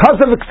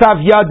 Kazav ksav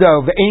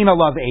yado ve'ein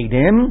alav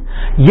eidim,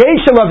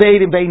 yesh alav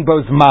eidim ve'ein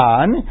bo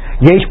zman,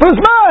 yesh bo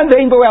zman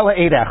ve'ein bo ela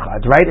eid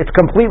echad. Right? It's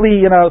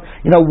completely,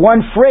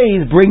 one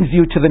phrase brings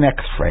you to the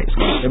next phrase.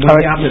 It was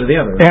the opposite of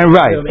the other.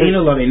 Right. So ein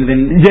alav eidim,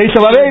 then yesh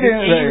alav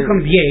eidim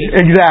becomes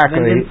yesh.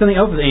 Exactly. And then something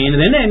else is ein,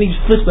 and then he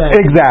just flips that.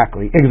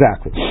 Exactly.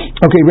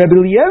 Okay,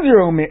 Rabbi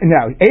Eliezer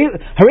now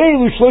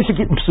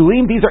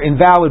These are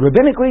invalid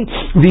rabbinically.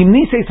 The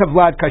Nises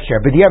Havlad kasher,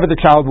 but the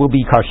child will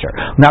be kasher,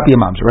 not be a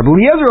mamzer. Rabbi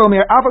Eliezer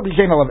Omer, even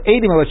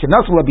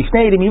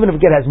if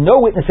it has no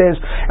witnesses,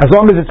 as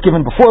long as it's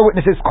given before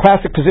witnesses.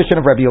 Classic position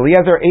of Rabbi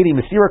Eliezer, Edi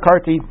Mesira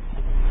Karti.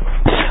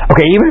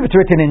 Okay, even if it's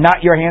written in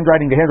not your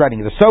handwriting, the handwriting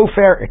of the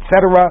sofer,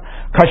 etc.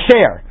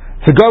 Kasher.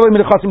 It's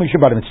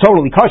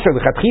totally kosher.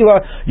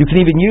 You can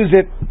even use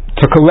it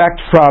to collect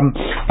from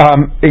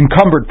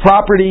encumbered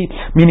property,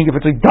 meaning if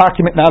it's a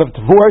document not of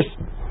divorce.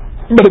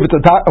 But if it's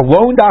a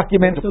loan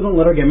document, so don't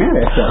let her get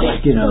married.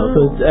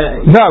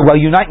 No, well,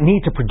 you might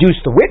need to produce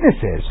the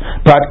witnesses.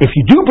 But if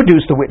you do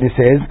produce the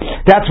witnesses,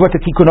 that's what the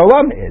tikkun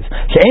olam is.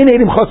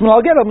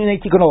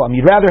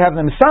 You'd rather have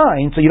them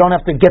signed, so you don't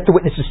have to get the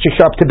witnesses to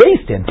show up to Beis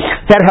Din.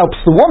 That helps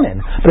the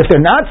woman. But if they're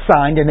not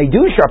signed and they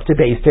do show up to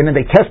Beis Din and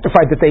they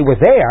testified that they were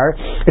there,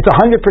 it's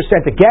 100%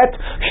 a get.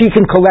 She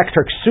can collect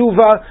her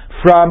ksuva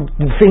from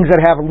things that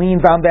have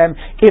liens on them.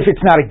 If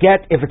it's not a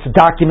get, if it's a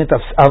document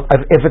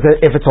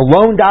if it's a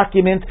loan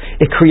document,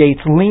 it creates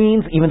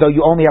liens, even though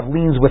you only have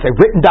liens with a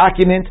written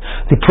document.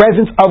 The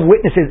presence of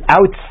witnesses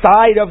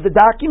outside of the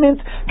document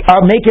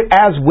make it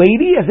as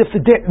weighty as if the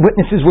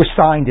witnesses were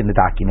signed in the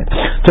document.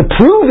 To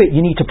prove it,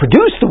 you need to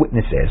produce the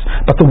witnesses,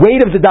 but the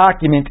weight of the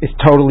document is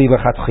totally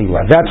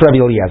lechatchila. That's Rabbi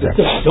Eliezer.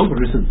 Don't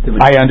produce it.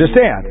 I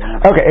understand.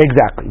 Okay,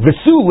 exactly.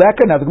 V'su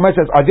leka. Now the Gemara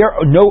says, are there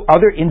no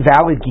other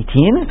invalid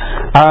gittin?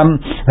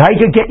 I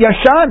could get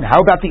yashan.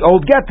 How about the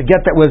old get? The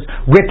get that was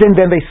written,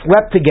 then they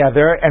slept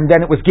together, and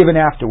then it was given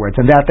afterwards,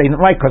 and that they didn't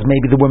like because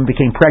maybe the woman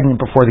became pregnant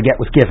before the get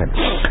was given.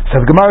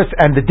 So the Gemara,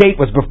 and the date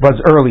was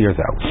earlier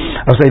though.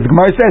 I'll say the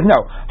Gemara says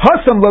no.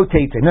 Hasam lo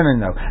teite.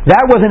 No.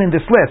 That wasn't in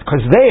this list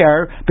because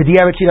there,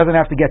 b'diavad she doesn't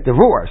have to get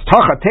divorced.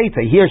 Tacha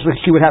teite. Here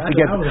she would have to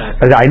get.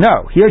 I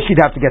know. Here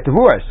she'd have to get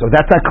divorced. So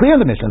that's not clear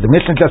in the Mishnah. The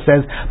Mishnah just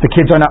says the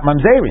kids are not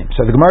mamzerim.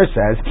 So the Gemara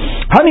says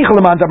hani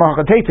chalaman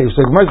damacha teite.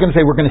 So the Gemara is going to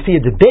say we're going to see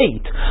a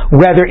debate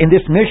whether in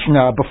this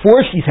Mishnah, before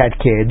she's had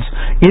kids,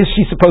 is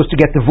she supposed to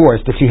get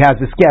divorced if she has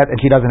this get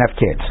and she doesn't have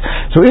kids?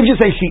 So if you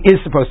say she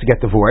is supposed to get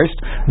divorced,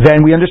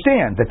 then we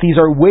understand that these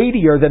are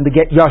weightier than the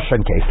get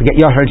yashan case. The get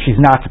yashan, she's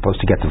not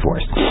supposed to get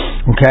divorced.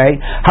 Okay?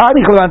 But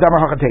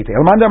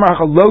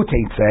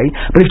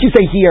if you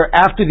say here,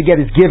 after the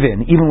get is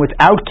given, even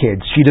without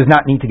kids, she does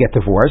not need to get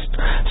divorced,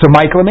 so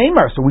Michael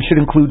Meimer, so we should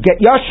include get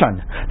yashan.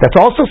 That's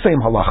also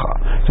same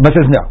halacha. So it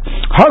says no.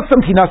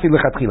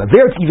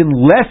 There it's even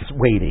less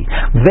weighty.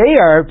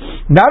 There,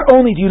 not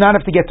only do you not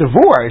have to get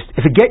divorced,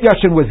 if a get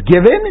yashin was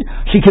given,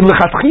 she can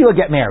lechatchila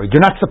get married.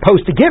 You're not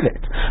supposed to give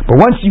it. But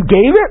once you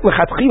gave it,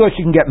 lechatchila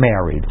she can get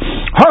married.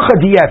 Hacha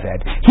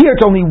dieved. Here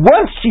it's only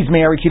once she's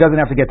married, she doesn't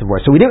have to get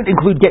divorced. So we didn't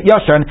include get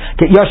yashin.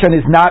 Get yashin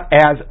is not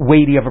as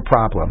weighty of a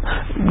problem.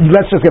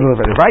 Let's just get a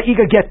little bit of it, right? You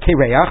could get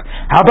tereach.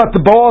 How about the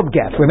bald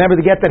get? Remember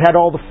the get that had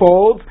all the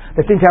folds?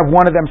 That didn't have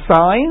one of them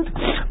signed?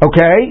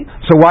 Okay?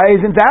 So why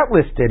isn't that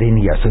listed in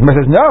here? So the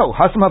Gemara says, no,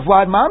 Hasam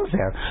Havlad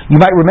Mamzer. You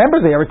might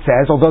remember there it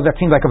says, although that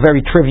seems like a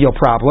very trivial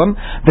problem,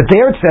 that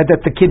there it said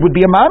that the kid would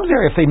be a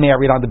mamzer if they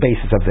married on the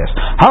basis of this.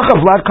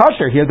 Hachavlad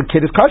kosher. Here the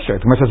kid is kosher.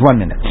 The Gemara says 1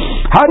 minute.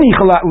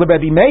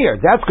 Rabbi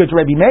Meir. That's good to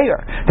Rabbi Meir.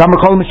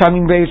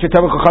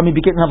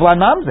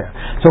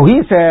 So he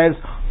says,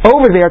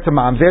 over there to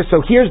mamzer.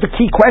 So here's the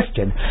key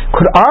question: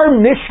 could our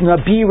Mishnah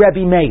be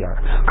Rabbi Meir?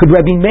 Could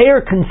Rabbi Meir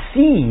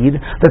concede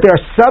that there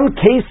are some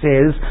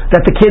cases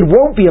that the kid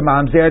won't be a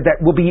mamzer, that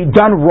will be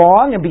done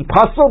wrong and be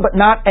puzzled, but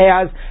not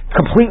as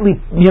completely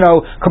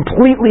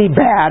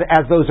bad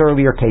as those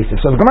earlier cases?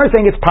 So the Gemara is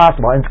saying it's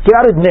possible, and you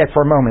got to admit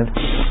for a moment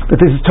that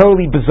this is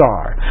totally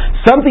bizarre.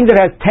 Something that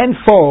has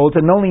 10 folds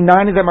and only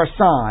 9 of them are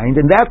signed,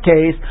 in that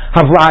case,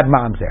 havlad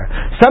mamzer.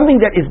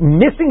 Something that is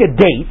missing a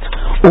date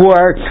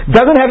or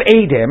doesn't have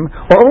Adim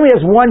or only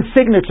has one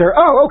signature,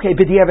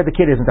 b'diavad the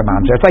kid isn't a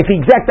mamzer. It's like the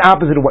exact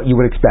opposite of what you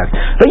would expect.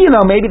 But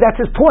maybe that's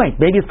his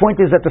point. Maybe his point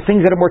is that the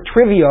things that are more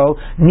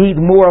trivial need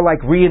more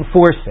like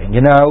reinforcing,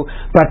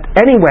 But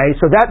anyway,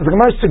 so that the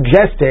Gemara is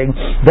suggesting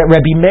that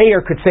Rabbi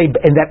Meir could say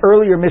in that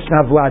earlier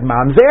Mishnah of Vlad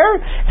Mamzer,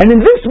 and in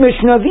this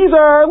Mishnah these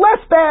are less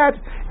bad,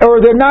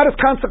 or they're not as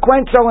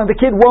consequential, and the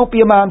kid won't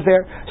be a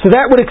mamzer. So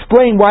that would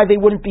explain why they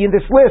wouldn't be in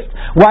this list,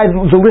 why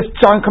the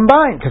lists aren't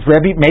combined, because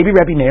maybe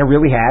Rabbi Meir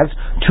really has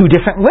 2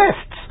 different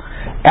lists.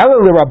 Ela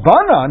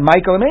l'Rabbanan,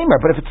 Michael and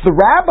Eimer. But if it's the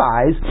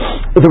rabbis,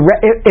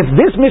 if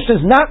this Mishnah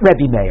is not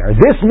Rabbi Meir,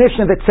 this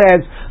Mishnah that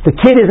says the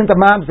kid isn't a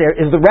mamzer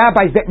is the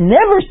rabbis that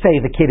never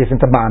say the kid isn't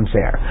a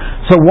mamzer.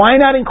 So why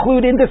not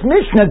include in this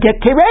Mishnah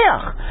get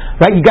tereach?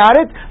 Right, you got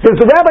it? Because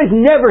the rabbis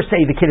never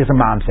say the kid is a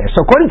mamzer.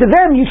 So according to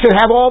them, you should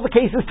have all the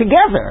cases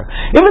together.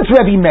 If it's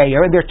Rabbi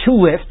Meir and there are 2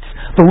 lists,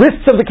 the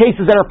lists of the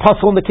cases that are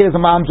puzzle and the kid is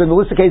a mamzer, and the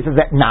list of cases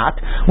that not,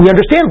 we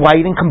understand why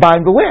you didn't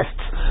combine the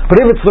lists. But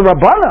if it's the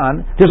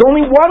Rabbanan, there's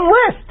only one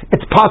list.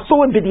 It's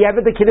puzzle and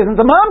b'diavad the kid isn't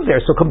a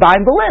mamzer, so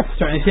combine the list.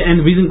 Sorry, and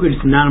the reason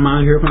it's not a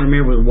mamzer from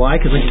Rameir was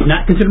why? Because it's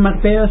not considered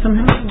matbea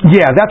somehow?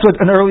 Yeah, that's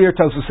what an earlier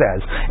Tosu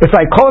says. It's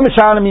like kol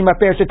mishalim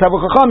matbea shetavu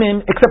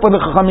chachamim, except when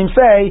the chachamim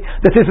say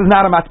that this is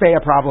not a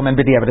matbea problem and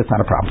b'diavad it's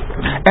not a problem.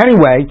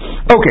 Anyway,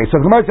 okay, so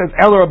the Gemara says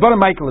El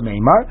Rabbanan Michael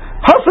Meimar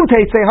Hasam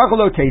Teitzei,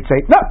 Hachalo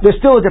Teitzei. No, there's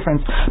still a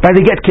difference. By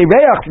the get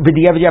Kereach,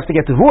 you have to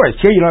get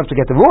divorced. Here you don't have to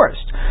get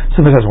divorced.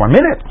 So it says 1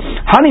 minute.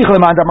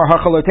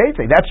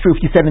 That's true if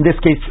you said in this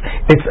case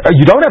it's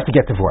you don't have to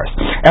get divorced.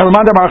 The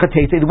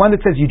one that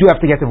says you do have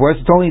to get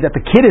divorced, it's only that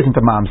the kid isn't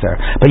a mamzer,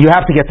 but you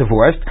have to get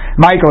divorced.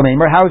 Michael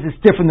Maimer, how is this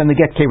different than the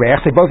get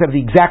Kereach? They both have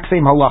the exact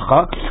same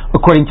halacha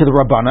according to the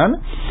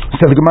Rabbanan.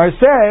 So the Gemara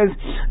says,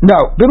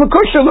 no,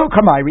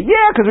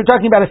 yeah, because we're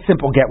talking about a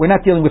simple get. We're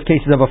not dealing with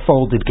cases of a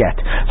folded get.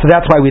 So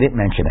that's why we didn't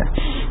mention it.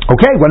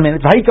 Okay, 1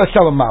 minute. How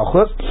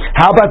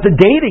about the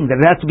dating?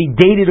 That it has to be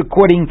dated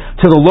according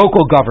to the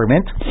local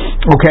government.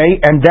 Okay,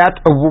 and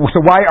that, so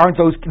why aren't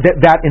those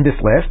that in this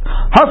list?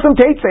 Hasam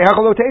Teitzei,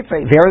 Hachalo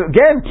Teitzei.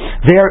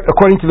 There,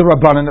 according to the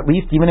Rabbanan at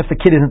least, even if the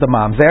kid isn't the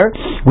mom's there,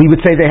 we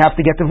would say they have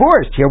to get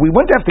divorced. Here we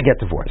wouldn't have to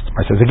get divorced.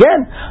 I says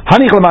again,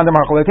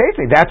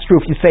 that's true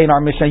if you say in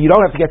our Mishnah you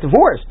don't have to get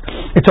divorced.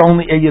 It's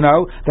only,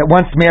 that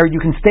once married you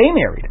can stay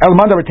married.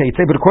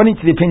 But according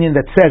to the opinion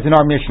that says in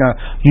our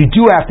Mishnah you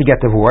do have to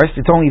get divorced,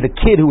 it's only the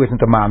kid who isn't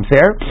the mom's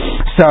there.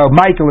 So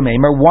Michael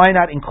Maimer, why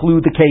not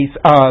include the case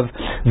of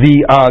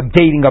the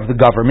dating of the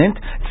government?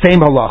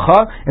 Same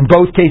halacha. In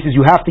both cases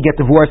you have to get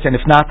divorced, and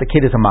if not, the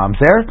kid is a mom's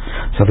there.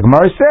 So the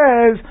Gemara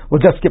says,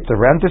 we'll just skip the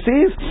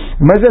parentheses.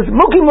 The Gemara says,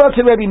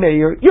 Rabbi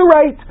Meir, you're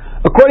right.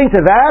 According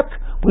to that,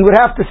 we would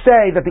have to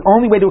say that the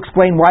only way to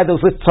explain why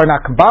those lists are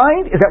not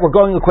combined is that we're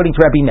going according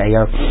to Rabbi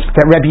Meir.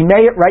 That Rabbi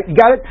Meir, right, you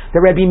got it?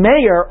 That Rabbi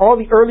Meir, all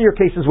the earlier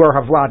cases were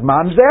Havlad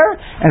Mamzer,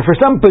 and for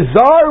some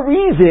bizarre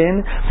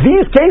reason,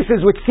 these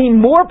cases which seem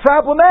more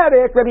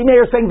problematic, Rabbi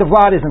Meir is saying the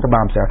Vlad isn't a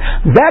Mamzer.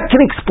 That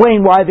can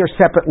explain why they're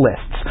separate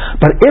lists.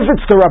 But if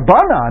it's the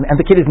Rabbanan, and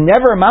the kid is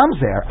never a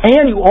Mamzer,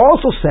 and you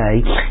also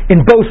say,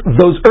 in both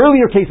those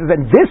earlier cases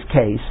and this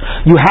case,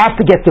 you have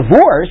to get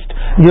divorced,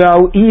 the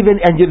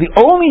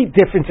only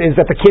difference is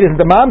that the kid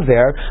isn't the mom's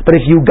there, but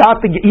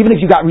even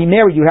if you got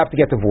remarried, you have to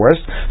get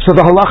divorced. So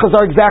the halachas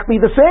are exactly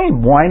the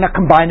same. Why not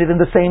combine it in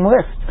the same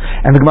list?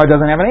 And the Gemara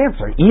doesn't have an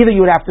answer. Either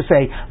you would have to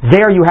say,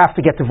 there you have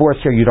to get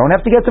divorced, here you don't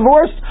have to get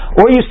divorced,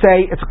 or you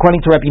say it's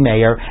according to Rabbi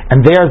Meir, and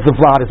there's the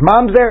Vlad is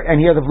mom's there,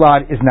 and here the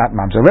Vlad is not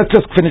mom's there. Let's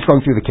just finish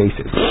going through the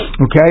cases.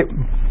 Okay?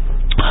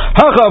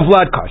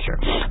 Vlad kosher.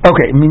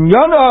 Okay,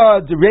 minyana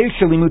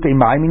dereisha limutei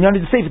mai,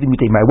 minyana desefer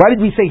limutei mai. Why did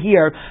we say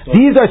here,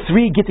 these are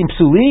 3 Gittin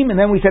psulim, and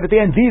then we said at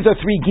the end, these are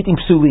 3 Gittin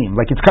psulim.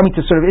 Like it's coming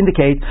to sort of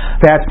indicate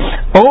that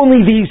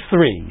only these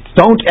 3.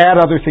 Don't add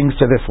other things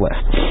to this list.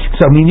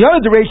 So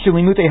minyana dereisha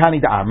limutei hani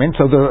da'amrin.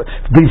 So the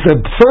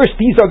first,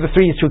 these are the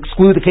 3 is to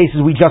exclude the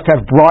cases we just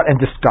have brought and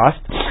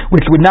discussed,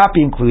 which would not be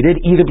included,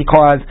 either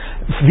because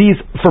these,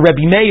 for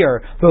Rabbi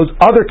Meir, those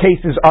other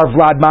cases are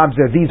Vlad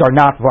Mamzer, these are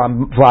not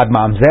Vlad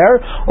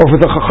Mamzer. Or for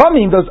the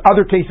Chachamim, those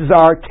other cases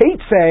are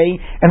Teitzei,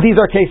 and these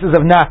are cases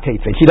of not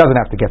Teitzei. She doesn't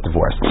have to get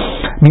divorced.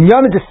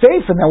 Minyana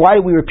Desefer, now why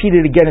do we repeat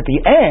it again at the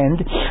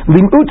end?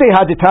 Limutei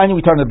Haditanya,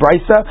 we turn to the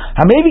Brisa.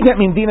 Hamevi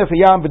get Mindina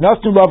Fayam,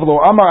 V'nosnu Lavel,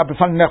 or Amar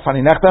Abifaninech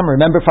Faninechtam.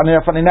 Remember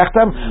Faninech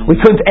Faninechtam? We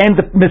couldn't end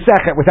the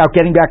Mesechet without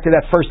getting back to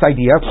that first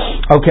idea.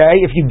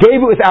 Okay, if you gave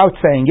it without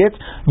saying it,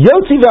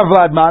 Yotzi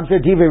V'avlad Mamzer,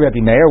 Divrei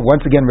Rabbi Meir,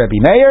 once again Rabbi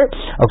Meir.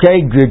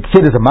 Okay, the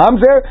kid is a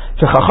Mamzer.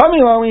 So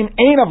Chachamim Oim,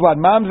 Ein Avlad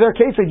Mamzer,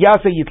 Case of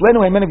Yaseh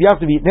Yitlenu, Amen. No,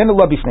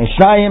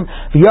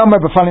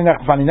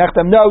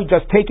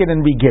 just take it and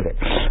re-give it.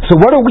 So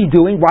what are we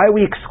doing? Why are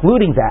we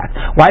excluding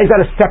that? Why is that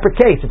a separate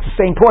case? It's the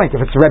same point.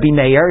 If it's Rebbe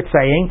Meir, it's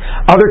saying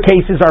other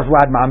cases are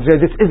Vlad Mamzer.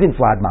 This isn't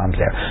Vlad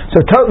Mamzer.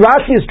 So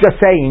Rashi is just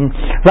saying,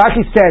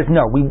 Rashi says,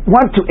 no, we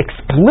want to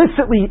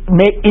explicitly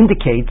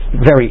indicate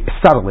very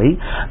subtly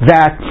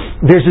that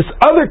there's this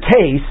other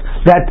case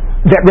that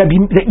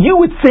you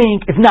would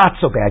think is not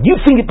so bad. You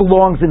think it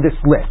belongs in this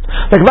list.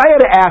 Like if I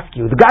had to ask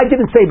you, the guy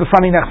didn't say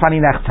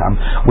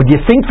would you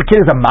think the kid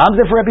is a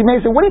mamzer for Rabbi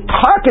Meir? What are you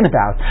talking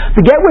about?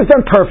 The get was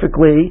done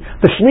perfectly.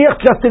 The shliach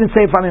just didn't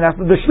say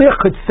Faninechtam. The shliach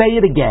could say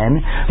it again,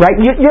 right?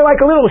 You're like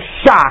a little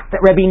shocked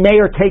that Rabbi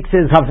Meir takes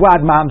his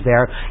Havlad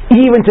mamzer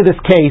even to this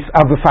case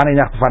of the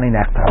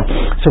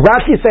Faninechtam. So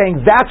Rashi is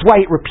saying that's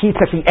why it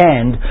repeats at the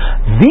end.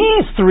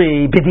 These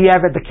 3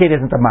 b'diavad the kid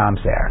isn't a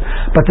mamzer,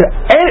 but the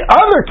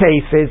other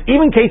cases,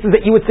 even cases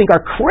that you would think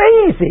are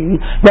crazy,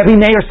 Rabbi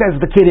Meir says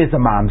the kid is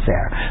a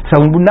mamzer. So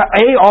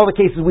all the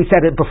cases we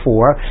said it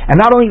before, and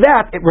not only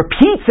that, it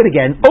repeats it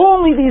again,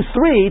 only these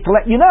 3 to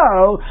let you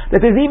know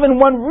that there's even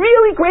one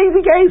really crazy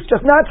case,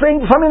 just not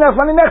saying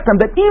Faninechtam,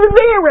 that even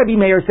there Rebbe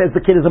Meir says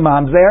the kid is a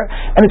mamzer,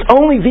 and it's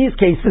only these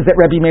cases that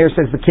Rebbe Meir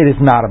says the kid is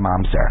not a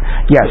mamzer.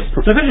 Yes.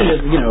 So the question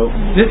is,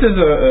 this is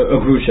a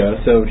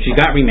grusha, so she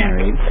got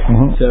remarried,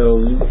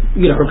 so,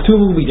 her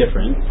ketula will be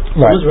different.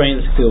 Right. Who's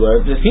writing this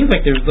ketula? It seems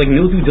like there's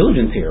no due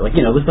diligence here.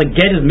 This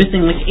get is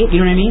missing, you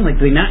know what I mean?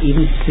 Do they not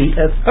even see,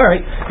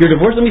 alright, you're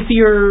divorced, let me see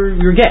your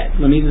get.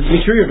 Let me just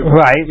make sure you're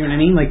divorced. Right. You know what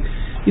I mean?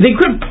 They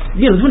could,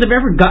 this wouldn't have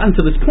ever gotten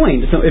to this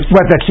point. So if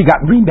that she got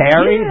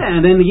remarried? Yeah,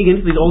 and then you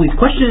get into all these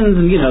questions,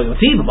 and see,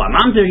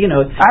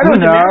 I don't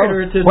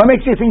know. What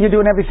makes you think you're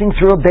doing everything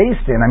through a beis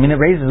din? I mean,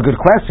 it raises good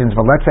questions.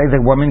 But let's say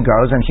the woman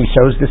goes and she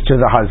shows this to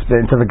the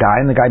husband, to the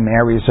guy, and the guy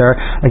marries her.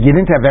 Like, you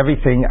didn't have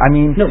everything. I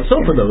mean, no, so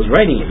for those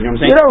writing it. You know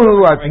what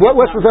I'm saying? What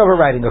was over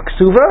writing? A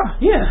ksuva?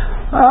 Yeah.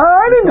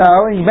 I don't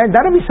know.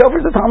 That'll be so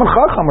for the Talmud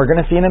Chacham. We're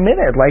going to see in a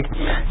minute. Like,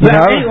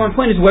 one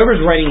point is whoever's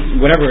writing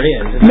whatever it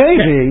is.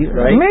 Maybe,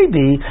 right?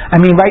 Maybe.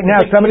 I mean, right now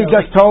somebody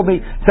just told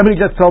me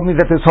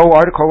that this whole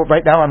article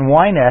right now on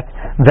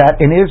Ynet that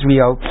in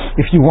Israel,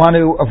 if you want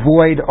to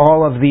avoid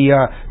all of the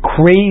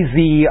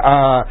crazy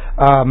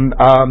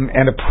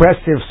and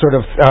oppressive sort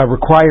of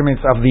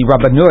requirements of the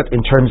Rabbanut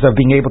in terms of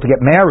being able to get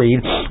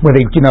married, where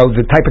they,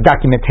 the type of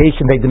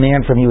documentation they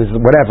demand from you is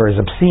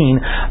obscene.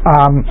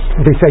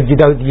 They said you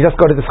just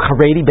go to this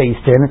Haredi beis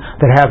din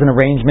that has an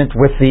arrangement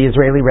with the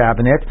Israeli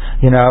rabbinate.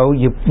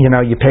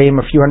 You pay him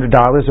a few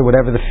 $100s or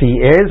whatever the fee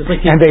is,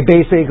 and they'll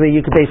basically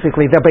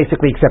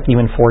accept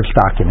you in forged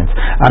documents.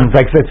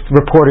 Like this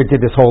reporter did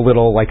this whole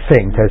little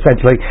thing to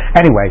essentially.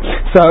 Anyway,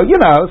 so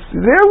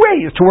there are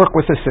ways to work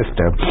with the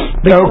system.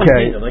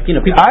 Okay,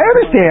 I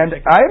understand.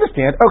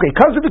 Okay,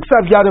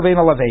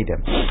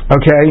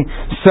 okay,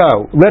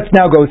 so let's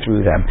now go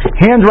through them.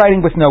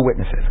 Handwriting with no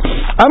witnesses.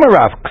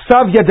 Amarav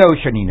ksav yado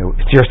shaninu.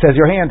 It says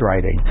your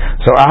handwriting.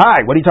 So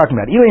what are you talking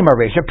about? Ilay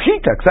maresha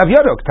pshita ksav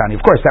yado ktani.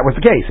 Of course, that was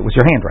the case. It was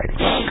your handwriting.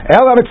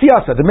 El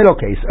amitziasa, the middle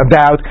case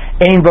about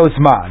ein bo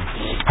zman.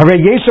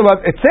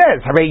 It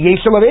says Harei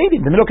Yeshalav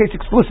Eidim. The middle case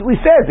explicitly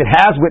says it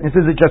has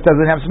witnesses. It just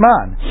doesn't have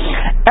zman.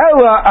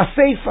 Ela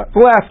Aseifa, the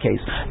last case.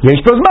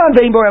 Yesh bo zman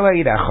ve'ein bo ela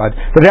echad.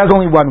 But it has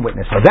only one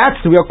witness. So that's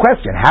the real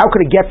question. How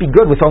could a get be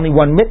good with only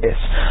one witness?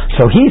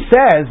 So he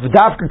says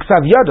v'davka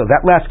ksav yado.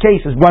 That last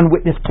case is one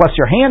witness plus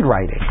your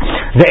handwriting,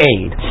 the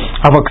aid.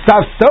 Of a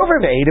ksav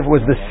sover aid, if it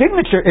was the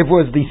signature, if it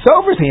was the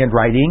sover's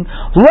handwriting,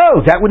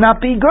 that would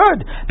not be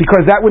good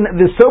because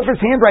the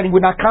sover's handwriting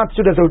would not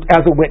constitute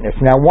as a witness.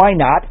 Now, why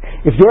not?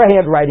 If your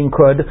handwriting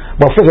could,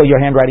 well, first of all,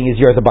 your handwriting is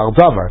yours, a Baal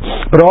Dover.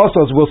 But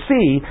also, as we'll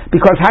see,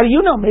 because how do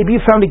you know? Maybe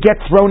you found a get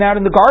thrown out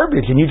in the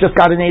garbage and you just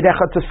got an Eid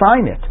Echad to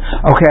sign it.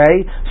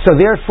 Okay? So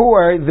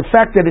therefore, the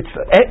fact that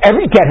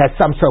every get has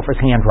some sofer's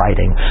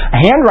handwriting.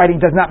 Handwriting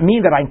does not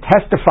mean that I'm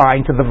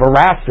testifying to the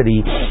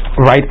veracity,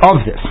 right,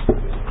 of this.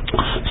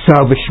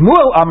 So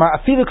V'Shmuel Amar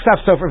Afilu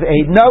Ksav Sofer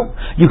Aid. No,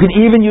 you can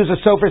even use a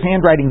sofer's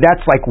handwriting.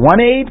 That's like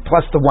one aid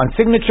plus the one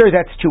signature.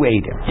 That's two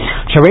aidim.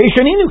 Sharei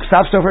Shaninu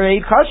Ksav Sofer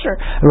Aid Kasher.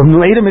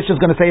 Later Mishnah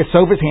is going to say a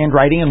sofer's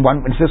handwriting and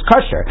one says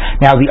Kasher.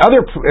 Now the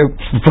other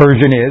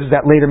version is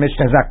that later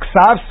Mishnah is not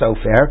Ksav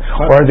Sofer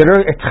or that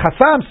it's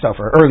Chasam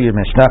Sofer. Earlier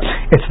Mishnah,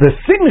 it's the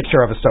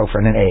signature of a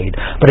sofer and an aid.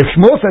 But if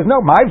Shmuel says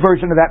no, my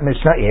version of that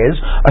Mishnah is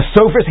a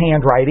sofer's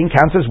handwriting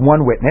counts as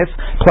one witness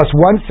plus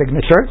one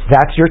signature.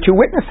 That's your two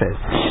witnesses.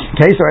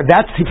 Okay, so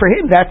that's for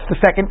him. That's the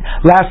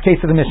last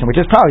case of the Mishnah,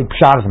 which is probably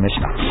pshat of the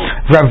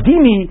Mishnah. Rav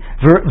Dimi,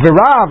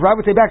 Rav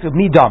would say back to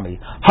me dami.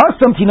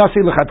 Hasam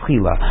tinasi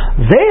lechatchila.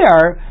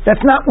 There,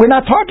 we're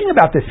not talking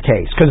about this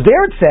case because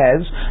there it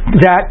says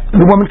that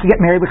the woman could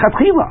get married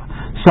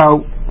lechatchila.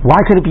 So why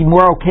could it be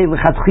more okay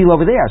lechatchila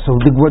over there? So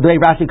the way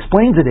Rashi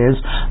explains it is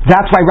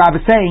that's why Rav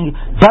is saying,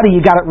 buddy,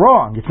 you got it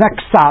wrong. It's not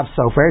ksav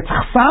sofer. It's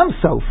chasam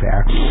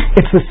sofer.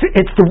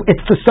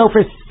 It's the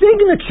sofer's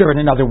signature in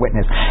another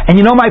witness. And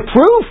you know my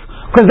proof?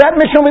 Because that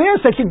Mishnah over there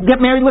says you can get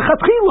married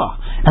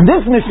lechatchila, and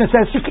this Mishnah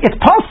says it's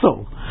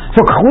possible.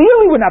 So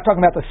clearly we're not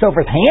talking about the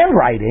sofer's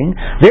handwriting.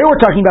 There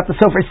we're talking about the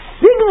sofer's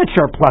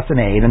signature plus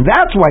an aid, and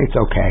that's why it's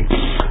okay.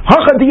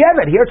 Hacha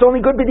di'evet. Here it's only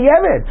good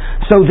b'di'evet.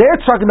 So there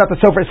it's talking about the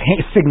sofer's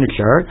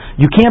signature.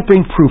 You can't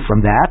bring proof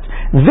from that.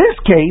 This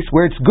case,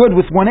 where it's good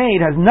with one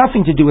aid, has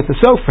nothing to do with the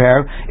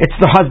sofer. It's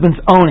the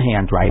husband's own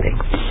handwriting.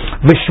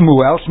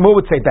 Shmuel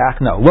would say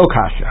back, no, lo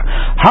kasha.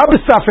 Ha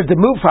b'safer de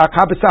mufak,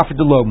 ha b'safer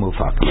de lo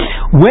mufak.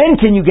 When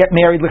can you get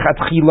married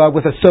lechatchila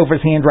with a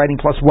sofer's handwriting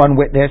plus one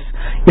witness?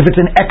 If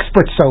it's an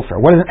expert sofer.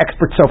 What does an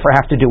expert sofer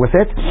have to do with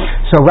it?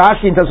 So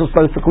Rashi and Tosfos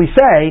basically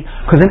say,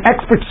 because an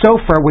expert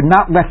sofer would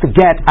not let the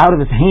get out of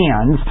his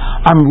hands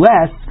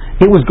unless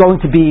it was going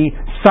to be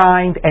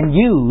signed and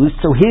used,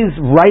 so his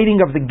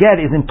writing of the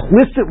get is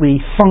implicitly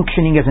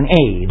functioning as an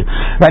aid.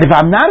 Right? If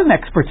I'm not an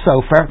expert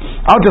sofer,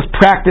 I'll just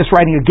practice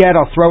writing a get,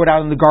 I'll throw it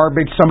out in the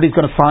garbage, somebody's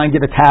going to find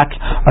it, attach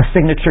a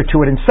signature to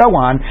it, and so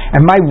on,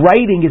 and my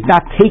writing is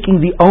not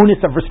taking the onus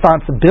of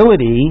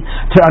responsibility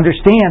to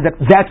understand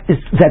that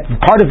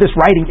part of this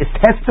writing is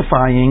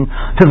testifying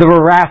to the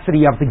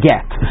veracity of the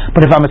get.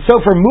 But if I'm a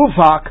sofer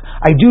muvhak,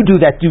 I do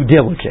that due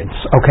diligence,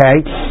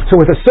 okay?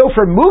 So with a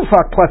sofer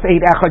muvhak plus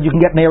 8 echad, you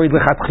can get married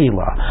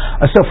lechatchila.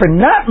 A sofer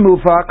not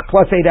muvhak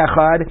plus 8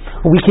 echad,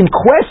 we can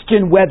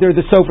question whether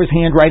the sofer's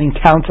handwriting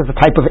counts as a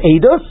type of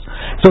edus.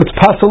 So it's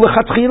pasul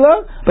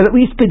lechatchila, but at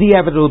least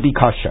b'di'evet it will be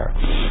kosher.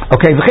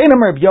 Okay,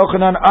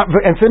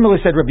 and similarly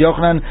said Rabbi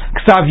Yochanan,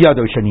 ksav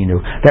yado shaninu.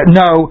 That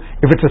no,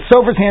 if it's a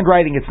sofer's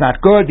handwriting, it's not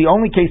good. The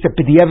only case that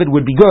b'di'evet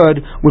would be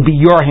good would be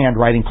your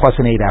handwriting plus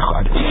an 8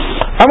 echad.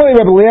 Amalei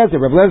Rabbi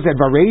Linzer said,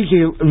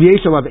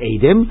 Yeshalav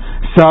Eidim.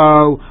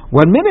 So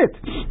 1 minute.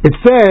 It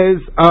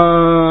says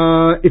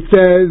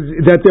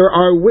that there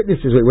are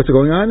witnesses. Wait, what's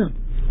going on?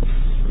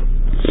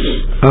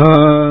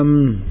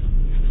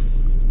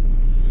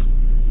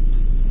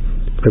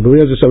 I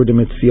believe it's over the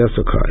Mitzvah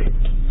Sakai.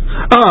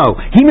 Oh,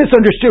 he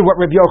misunderstood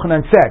what Rabbi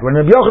Yochanan said. When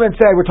Rabbi Yochanan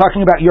said, we're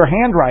talking about your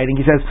handwriting,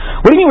 he says,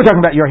 what do you mean we're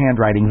talking about your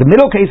handwriting? The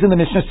middle case in the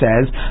Mishnah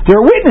says, there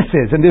are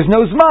witnesses and there's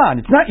no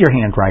Zman. It's not your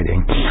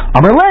handwriting.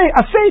 Amarle,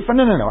 a sefer.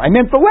 No. I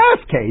meant the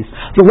last case.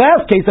 The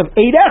last case of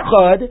Eid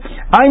Echad.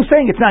 I'm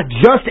saying it's not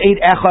just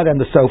Eid Echad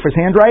and the sofer's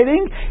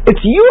handwriting.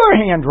 It's your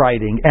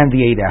handwriting and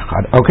the Eid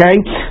Echad.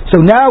 Okay? So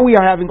now we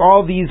are having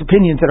all these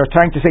opinions that are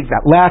trying to say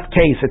that last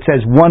case, it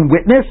says one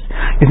witness,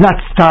 is not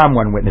stam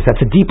one witness.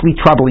 That's a deeply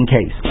troubling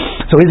case.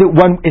 So is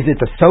it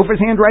the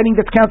sofer's handwriting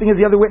that's counting as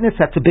the other witness?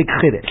 That's a big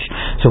chiddush.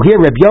 So here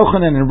Reb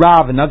Yochanan and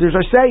Rav and others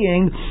are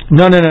saying,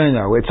 no.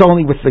 It's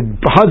only with the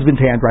husband's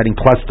handwriting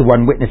plus the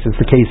one witness is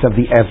the case of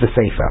the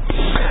sefer.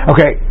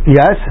 Okay,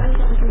 yes?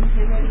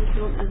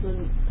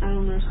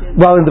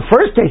 Well, in the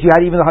first case, you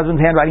had even the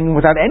husband's handwriting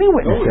without any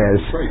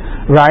witnesses,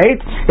 right?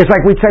 It's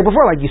like we'd say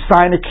before, like you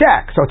sign a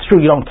check. So it's true,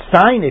 you don't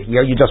sign it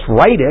here, you just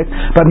write it.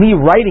 But me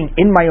writing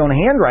in my own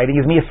handwriting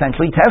is me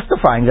essentially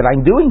testifying that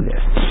I'm doing this.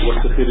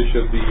 What's the chiddush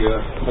of the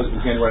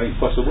husband's handwriting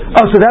plus a witness?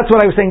 Oh, so that's what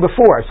I was saying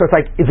before. So it's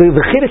like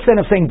the chiddush then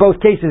of saying both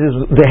cases is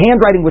the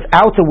handwriting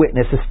without the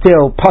witness is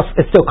still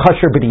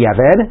kosher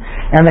b'diavad,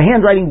 and the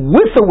handwriting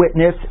with the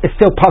witness is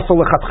still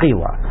pasul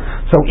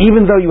lechatchila. So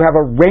even though you have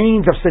a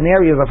range of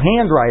scenarios of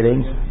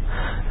handwriting,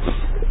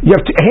 you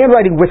have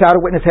handwriting without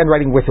a witness,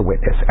 handwriting with a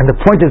witness. And the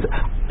point is,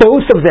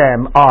 both of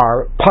them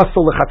are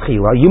pasul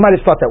lechatchila. You might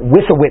have thought that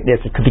with a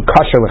witness it could be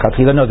kosher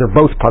lechatchila. No, they're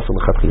both pasul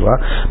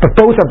lechatchila. But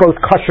both are both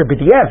kosher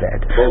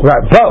b'diavad.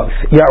 Right, both.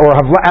 Yeah, or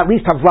at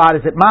least havlad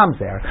is at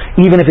mamzer,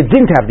 even if it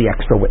didn't have the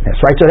extra witness.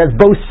 Right? So it has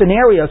both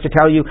scenarios to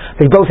tell you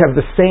they both have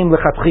the same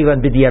lechatchila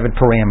and b'diavad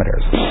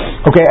parameters.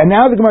 Okay, and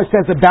now the Gemara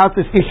says about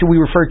this issue we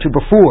referred to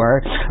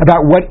before,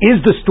 about what is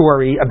the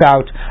story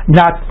about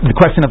not the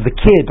question of the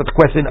kid, but the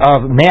question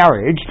of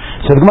marriage.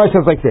 So the Gemara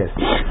says like this.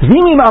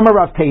 Zimim Amar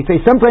Rav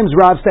Teitze, sometimes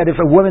Rav said if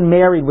a woman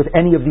married with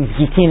any of these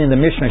Gittin in the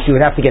Mishnah, she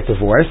would have to get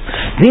divorced.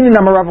 Zimim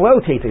Amar Rav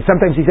Lo Teitze,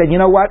 sometimes he said, you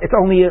know what, it's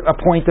only a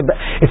point of,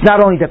 it's not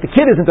only that the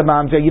kid isn't a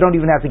mamzer, you don't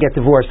even have to get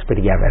divorced for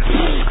the Yevet.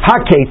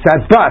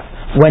 HaKetzad,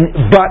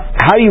 but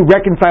how do you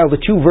reconcile the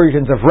two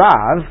versions of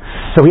Rav?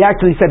 So he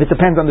actually said it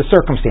depends on the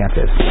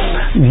circumstances.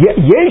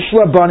 Yesh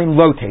Labanim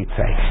Lo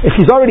Teitze. If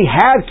she's already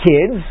had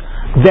kids,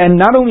 then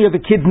not only are the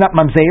kids not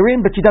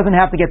mamzerim, but she doesn't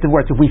have to get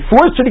divorced. If we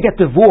forced her to get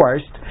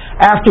divorced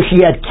after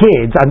she had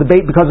kids on the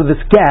because of this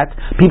get,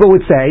 people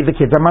would say the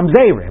kids are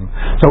mamzerim.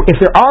 So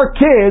if there are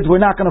kids, we're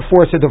not going to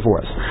force a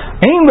divorce.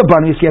 Ein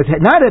Labani, she has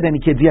not had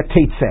any kids yet,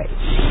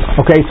 Teitzei.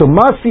 Okay, so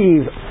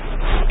Masiv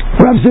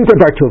Rav Zuta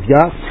Bar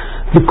Tuvia.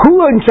 The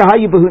kula in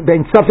shahayu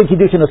ben safek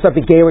kiddushin or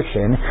safek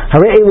gerushin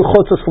harei elu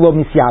chotzos v'lo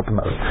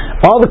misyatma.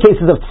 All the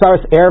cases of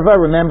tsaras erva,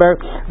 remember,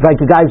 like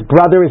the guy's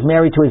brother is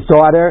married to his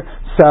daughter,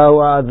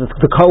 so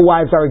the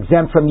co-wives are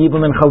exempt from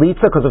yibum and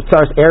chalitza because of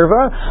tsaras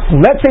erva.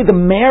 Let's say the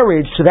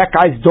marriage to that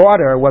guy's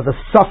daughter was a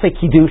safek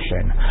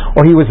kiddushin,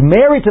 or he was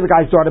married to the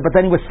guy's daughter, but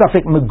then he was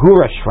safek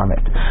megurash from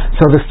it.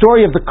 So the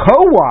story of the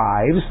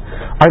co-wives,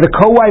 are the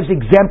co-wives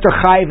exempt or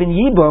chayiv in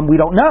yibum?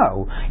 We don't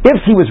know.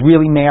 If he was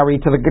really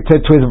married to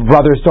his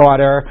brother's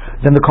daughter,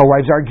 then the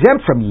co-wives are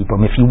exempt from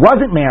yibum. If he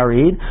wasn't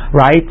married,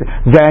 right,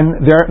 then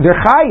they're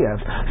chayiv.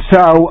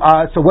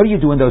 So what do you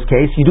do in those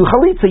cases? You do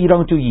chalitza, you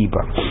don't do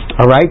yibum.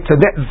 All right.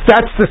 So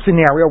that's the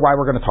scenario why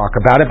we're going to talk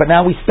about it. But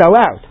now we spell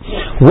out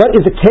what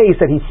is a case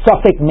that he's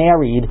safek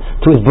married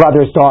to his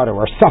brother's daughter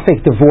or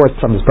safek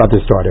divorced from his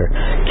brother's daughter.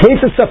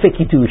 Case of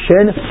safek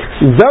kiddushin,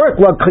 zarek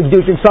log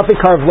kiddushin, safek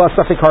harv lo,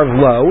 safek harv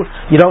lo.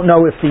 You don't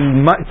know if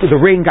the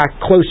ring got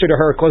closer to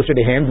her, closer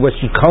to him. Was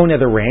she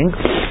kona the ring?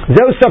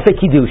 Those safek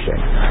kiddushin.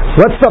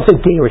 What's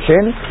safek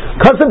gerushin?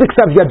 Kasav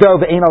b'ksav yado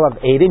ve'ein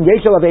alav edim,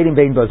 yesh alav edim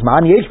ve'ein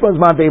bozman, yesh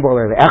bozman ve'ein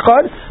b'oler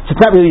echad. So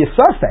it's not really a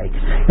safek.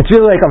 It's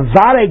really like a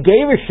vade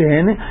gerushin.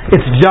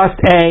 It's just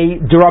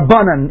a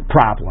d'Rabbanan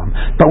problem.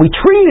 But we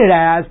treat it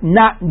as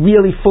not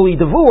really fully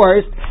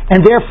divorced,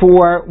 and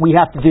therefore we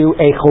have to do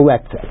a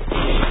choletzet.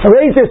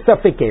 Raise this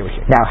safek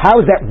gerushin. Now,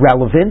 how is that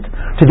relevant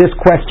to this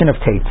question of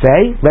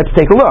teitzei? Let's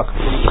take a look.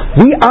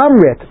 We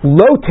amrit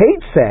lo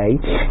teitzei.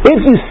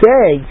 If you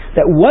say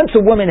that once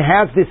a woman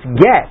has this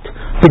get,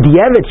 for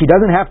diavad she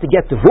doesn't have to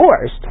get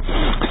divorced.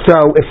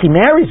 So if she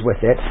marries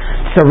with it,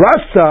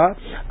 sarasa,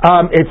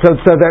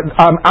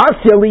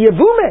 asya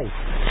liyavume.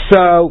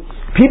 So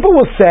people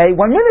will say, 1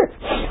 minute,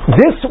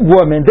 this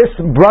woman, this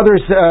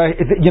brother's,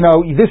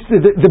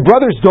 the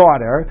brother's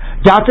daughter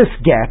got this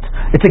get.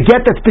 It's a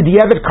get that's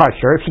b'diavad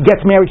kosher. If she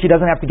gets married, she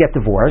doesn't have to get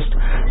divorced.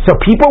 So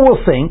people will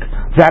think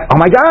that, oh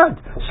my God,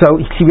 so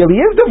she really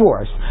is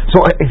divorced.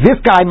 So this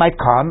guy might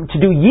come to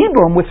do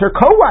Yibum with her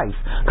co-wife,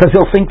 because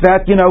he'll think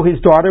that, his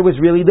daughter was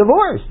really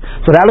divorced.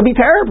 So that'll be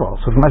terrible.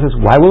 So the Gemara says,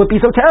 why will it be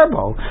so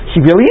terrible?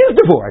 She really is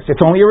divorced. It's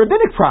only a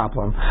rabbinic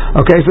problem.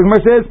 Okay, so the Gemara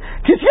says,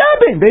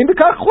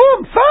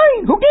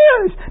 fine, who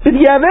cares?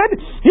 You're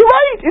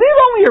right, it is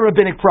only a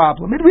rabbinic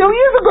problem. It really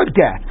is a good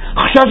get.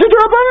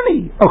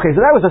 Okay, so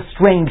that was a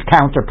strange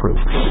counterproof.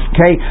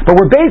 Okay, but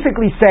we're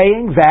basically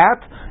saying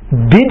that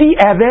Didi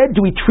Eved,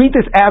 do we treat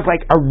this as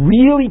like a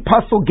really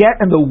puzzle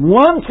get, and the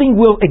one thing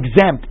we'll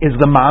exempt is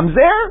the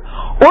mamzer,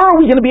 or are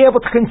we going to be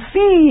able to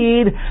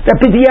concede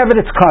that Didi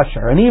Eved it's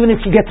kosher, and even if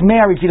she gets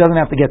married, she doesn't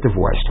have to get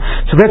divorced?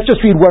 So let's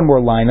just read one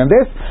more line on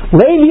this.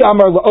 Levi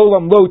Amar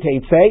La'olam Lo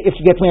Teitzei, if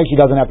she gets married, she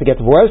doesn't have to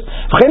get divorced.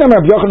 V'chein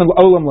Amar Rabbi Yochanan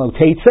La'olam Lo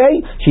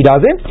Teitzei, she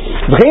doesn't.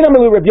 V'chein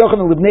Amar Rabbi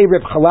Yochanan L'bnei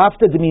Reb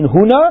Chalafta D'min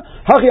Huna,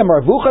 Hachi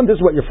Amar Vuchan, this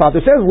is what your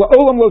father says,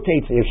 La'olam Lo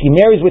Teitzei, if she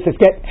marries with this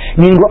get,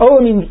 meaning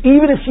La'olam means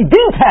even if she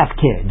didn't have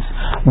kids,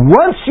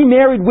 once she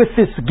married with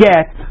this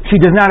get,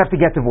 she does not have to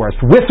get divorced,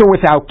 with or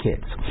without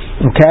kids.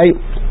 Okay?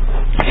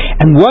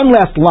 And one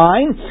last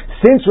line,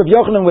 since Rabbi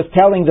Yochanan was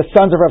telling the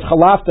sons of Rav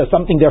Chalafta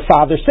something their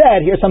father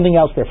said, here's something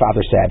else their father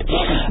said.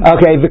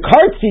 Okay, the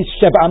kartzis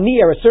sheb'ami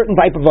are a certain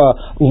type of a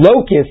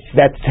locust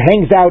that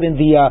hangs out in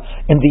the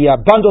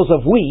bundles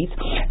of wheat.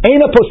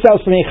 Eina posel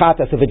s'nei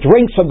chatas. If it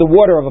drinks from the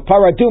water of a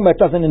paraduma, it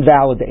doesn't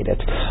invalidate it.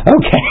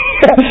 Okay,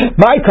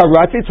 my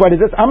kartzis, what is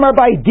this? Amar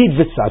by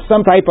didvisa,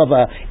 some type of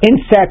a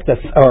insect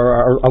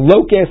or a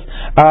locust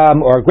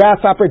or a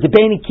grasshopper,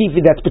 debeni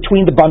kifi, that's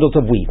between the bundles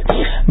of wheat.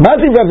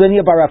 Mazi Rav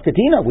Zaniya bar Rav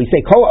Katina, we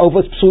say kol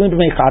ovos psulim.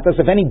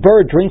 If any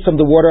bird drinks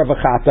from the water of a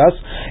chatas,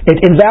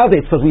 it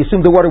invalidates, because we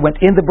assume the water went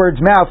in the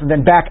bird's mouth and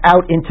then back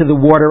out into the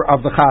water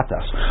of the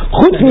chatas.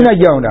 Chutz mina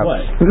yona,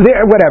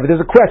 whatever. There's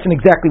a question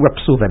exactly what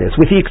psul that is,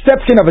 with the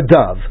exception of a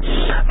dove.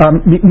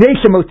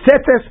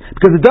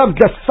 Because the dove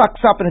just sucks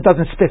up and it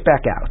doesn't spit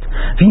back out.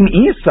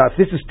 If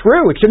this is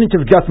true, it shouldn't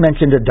have just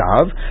mentioned a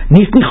dove.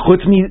 Nisni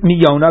chutz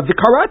miyona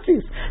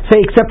v'karatzis.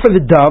 Say except for the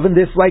dove and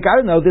this,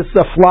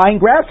 this flying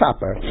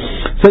grasshopper.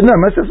 So no,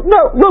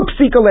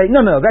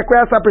 that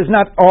grasshopper is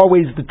not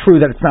always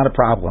true that it's not a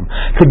problem.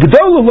 The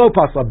Gedol Lo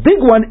Pasla, a big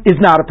one is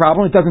not a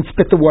problem, it doesn't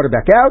spit the water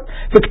back out.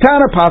 The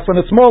Ketana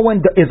Pasla, a small one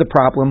is a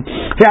problem.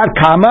 Ad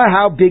Kama,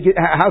 how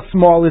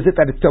small is it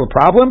that it's still a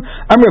problem?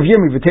 I'm Rav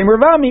Yirmi V'Tem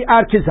Ravami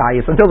Ad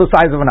Kizayis, until the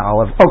size of an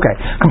olive. Okay,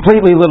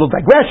 completely little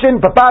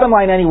digression, but bottom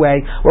line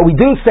anyway, what we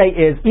do say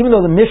is, even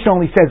though the Mishnah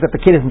only says that the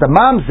kid isn't a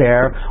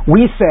mamzer,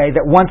 we say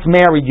that once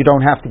married you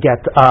don't have to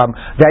get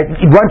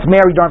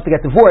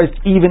divorced,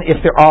 even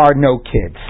if there are no kids.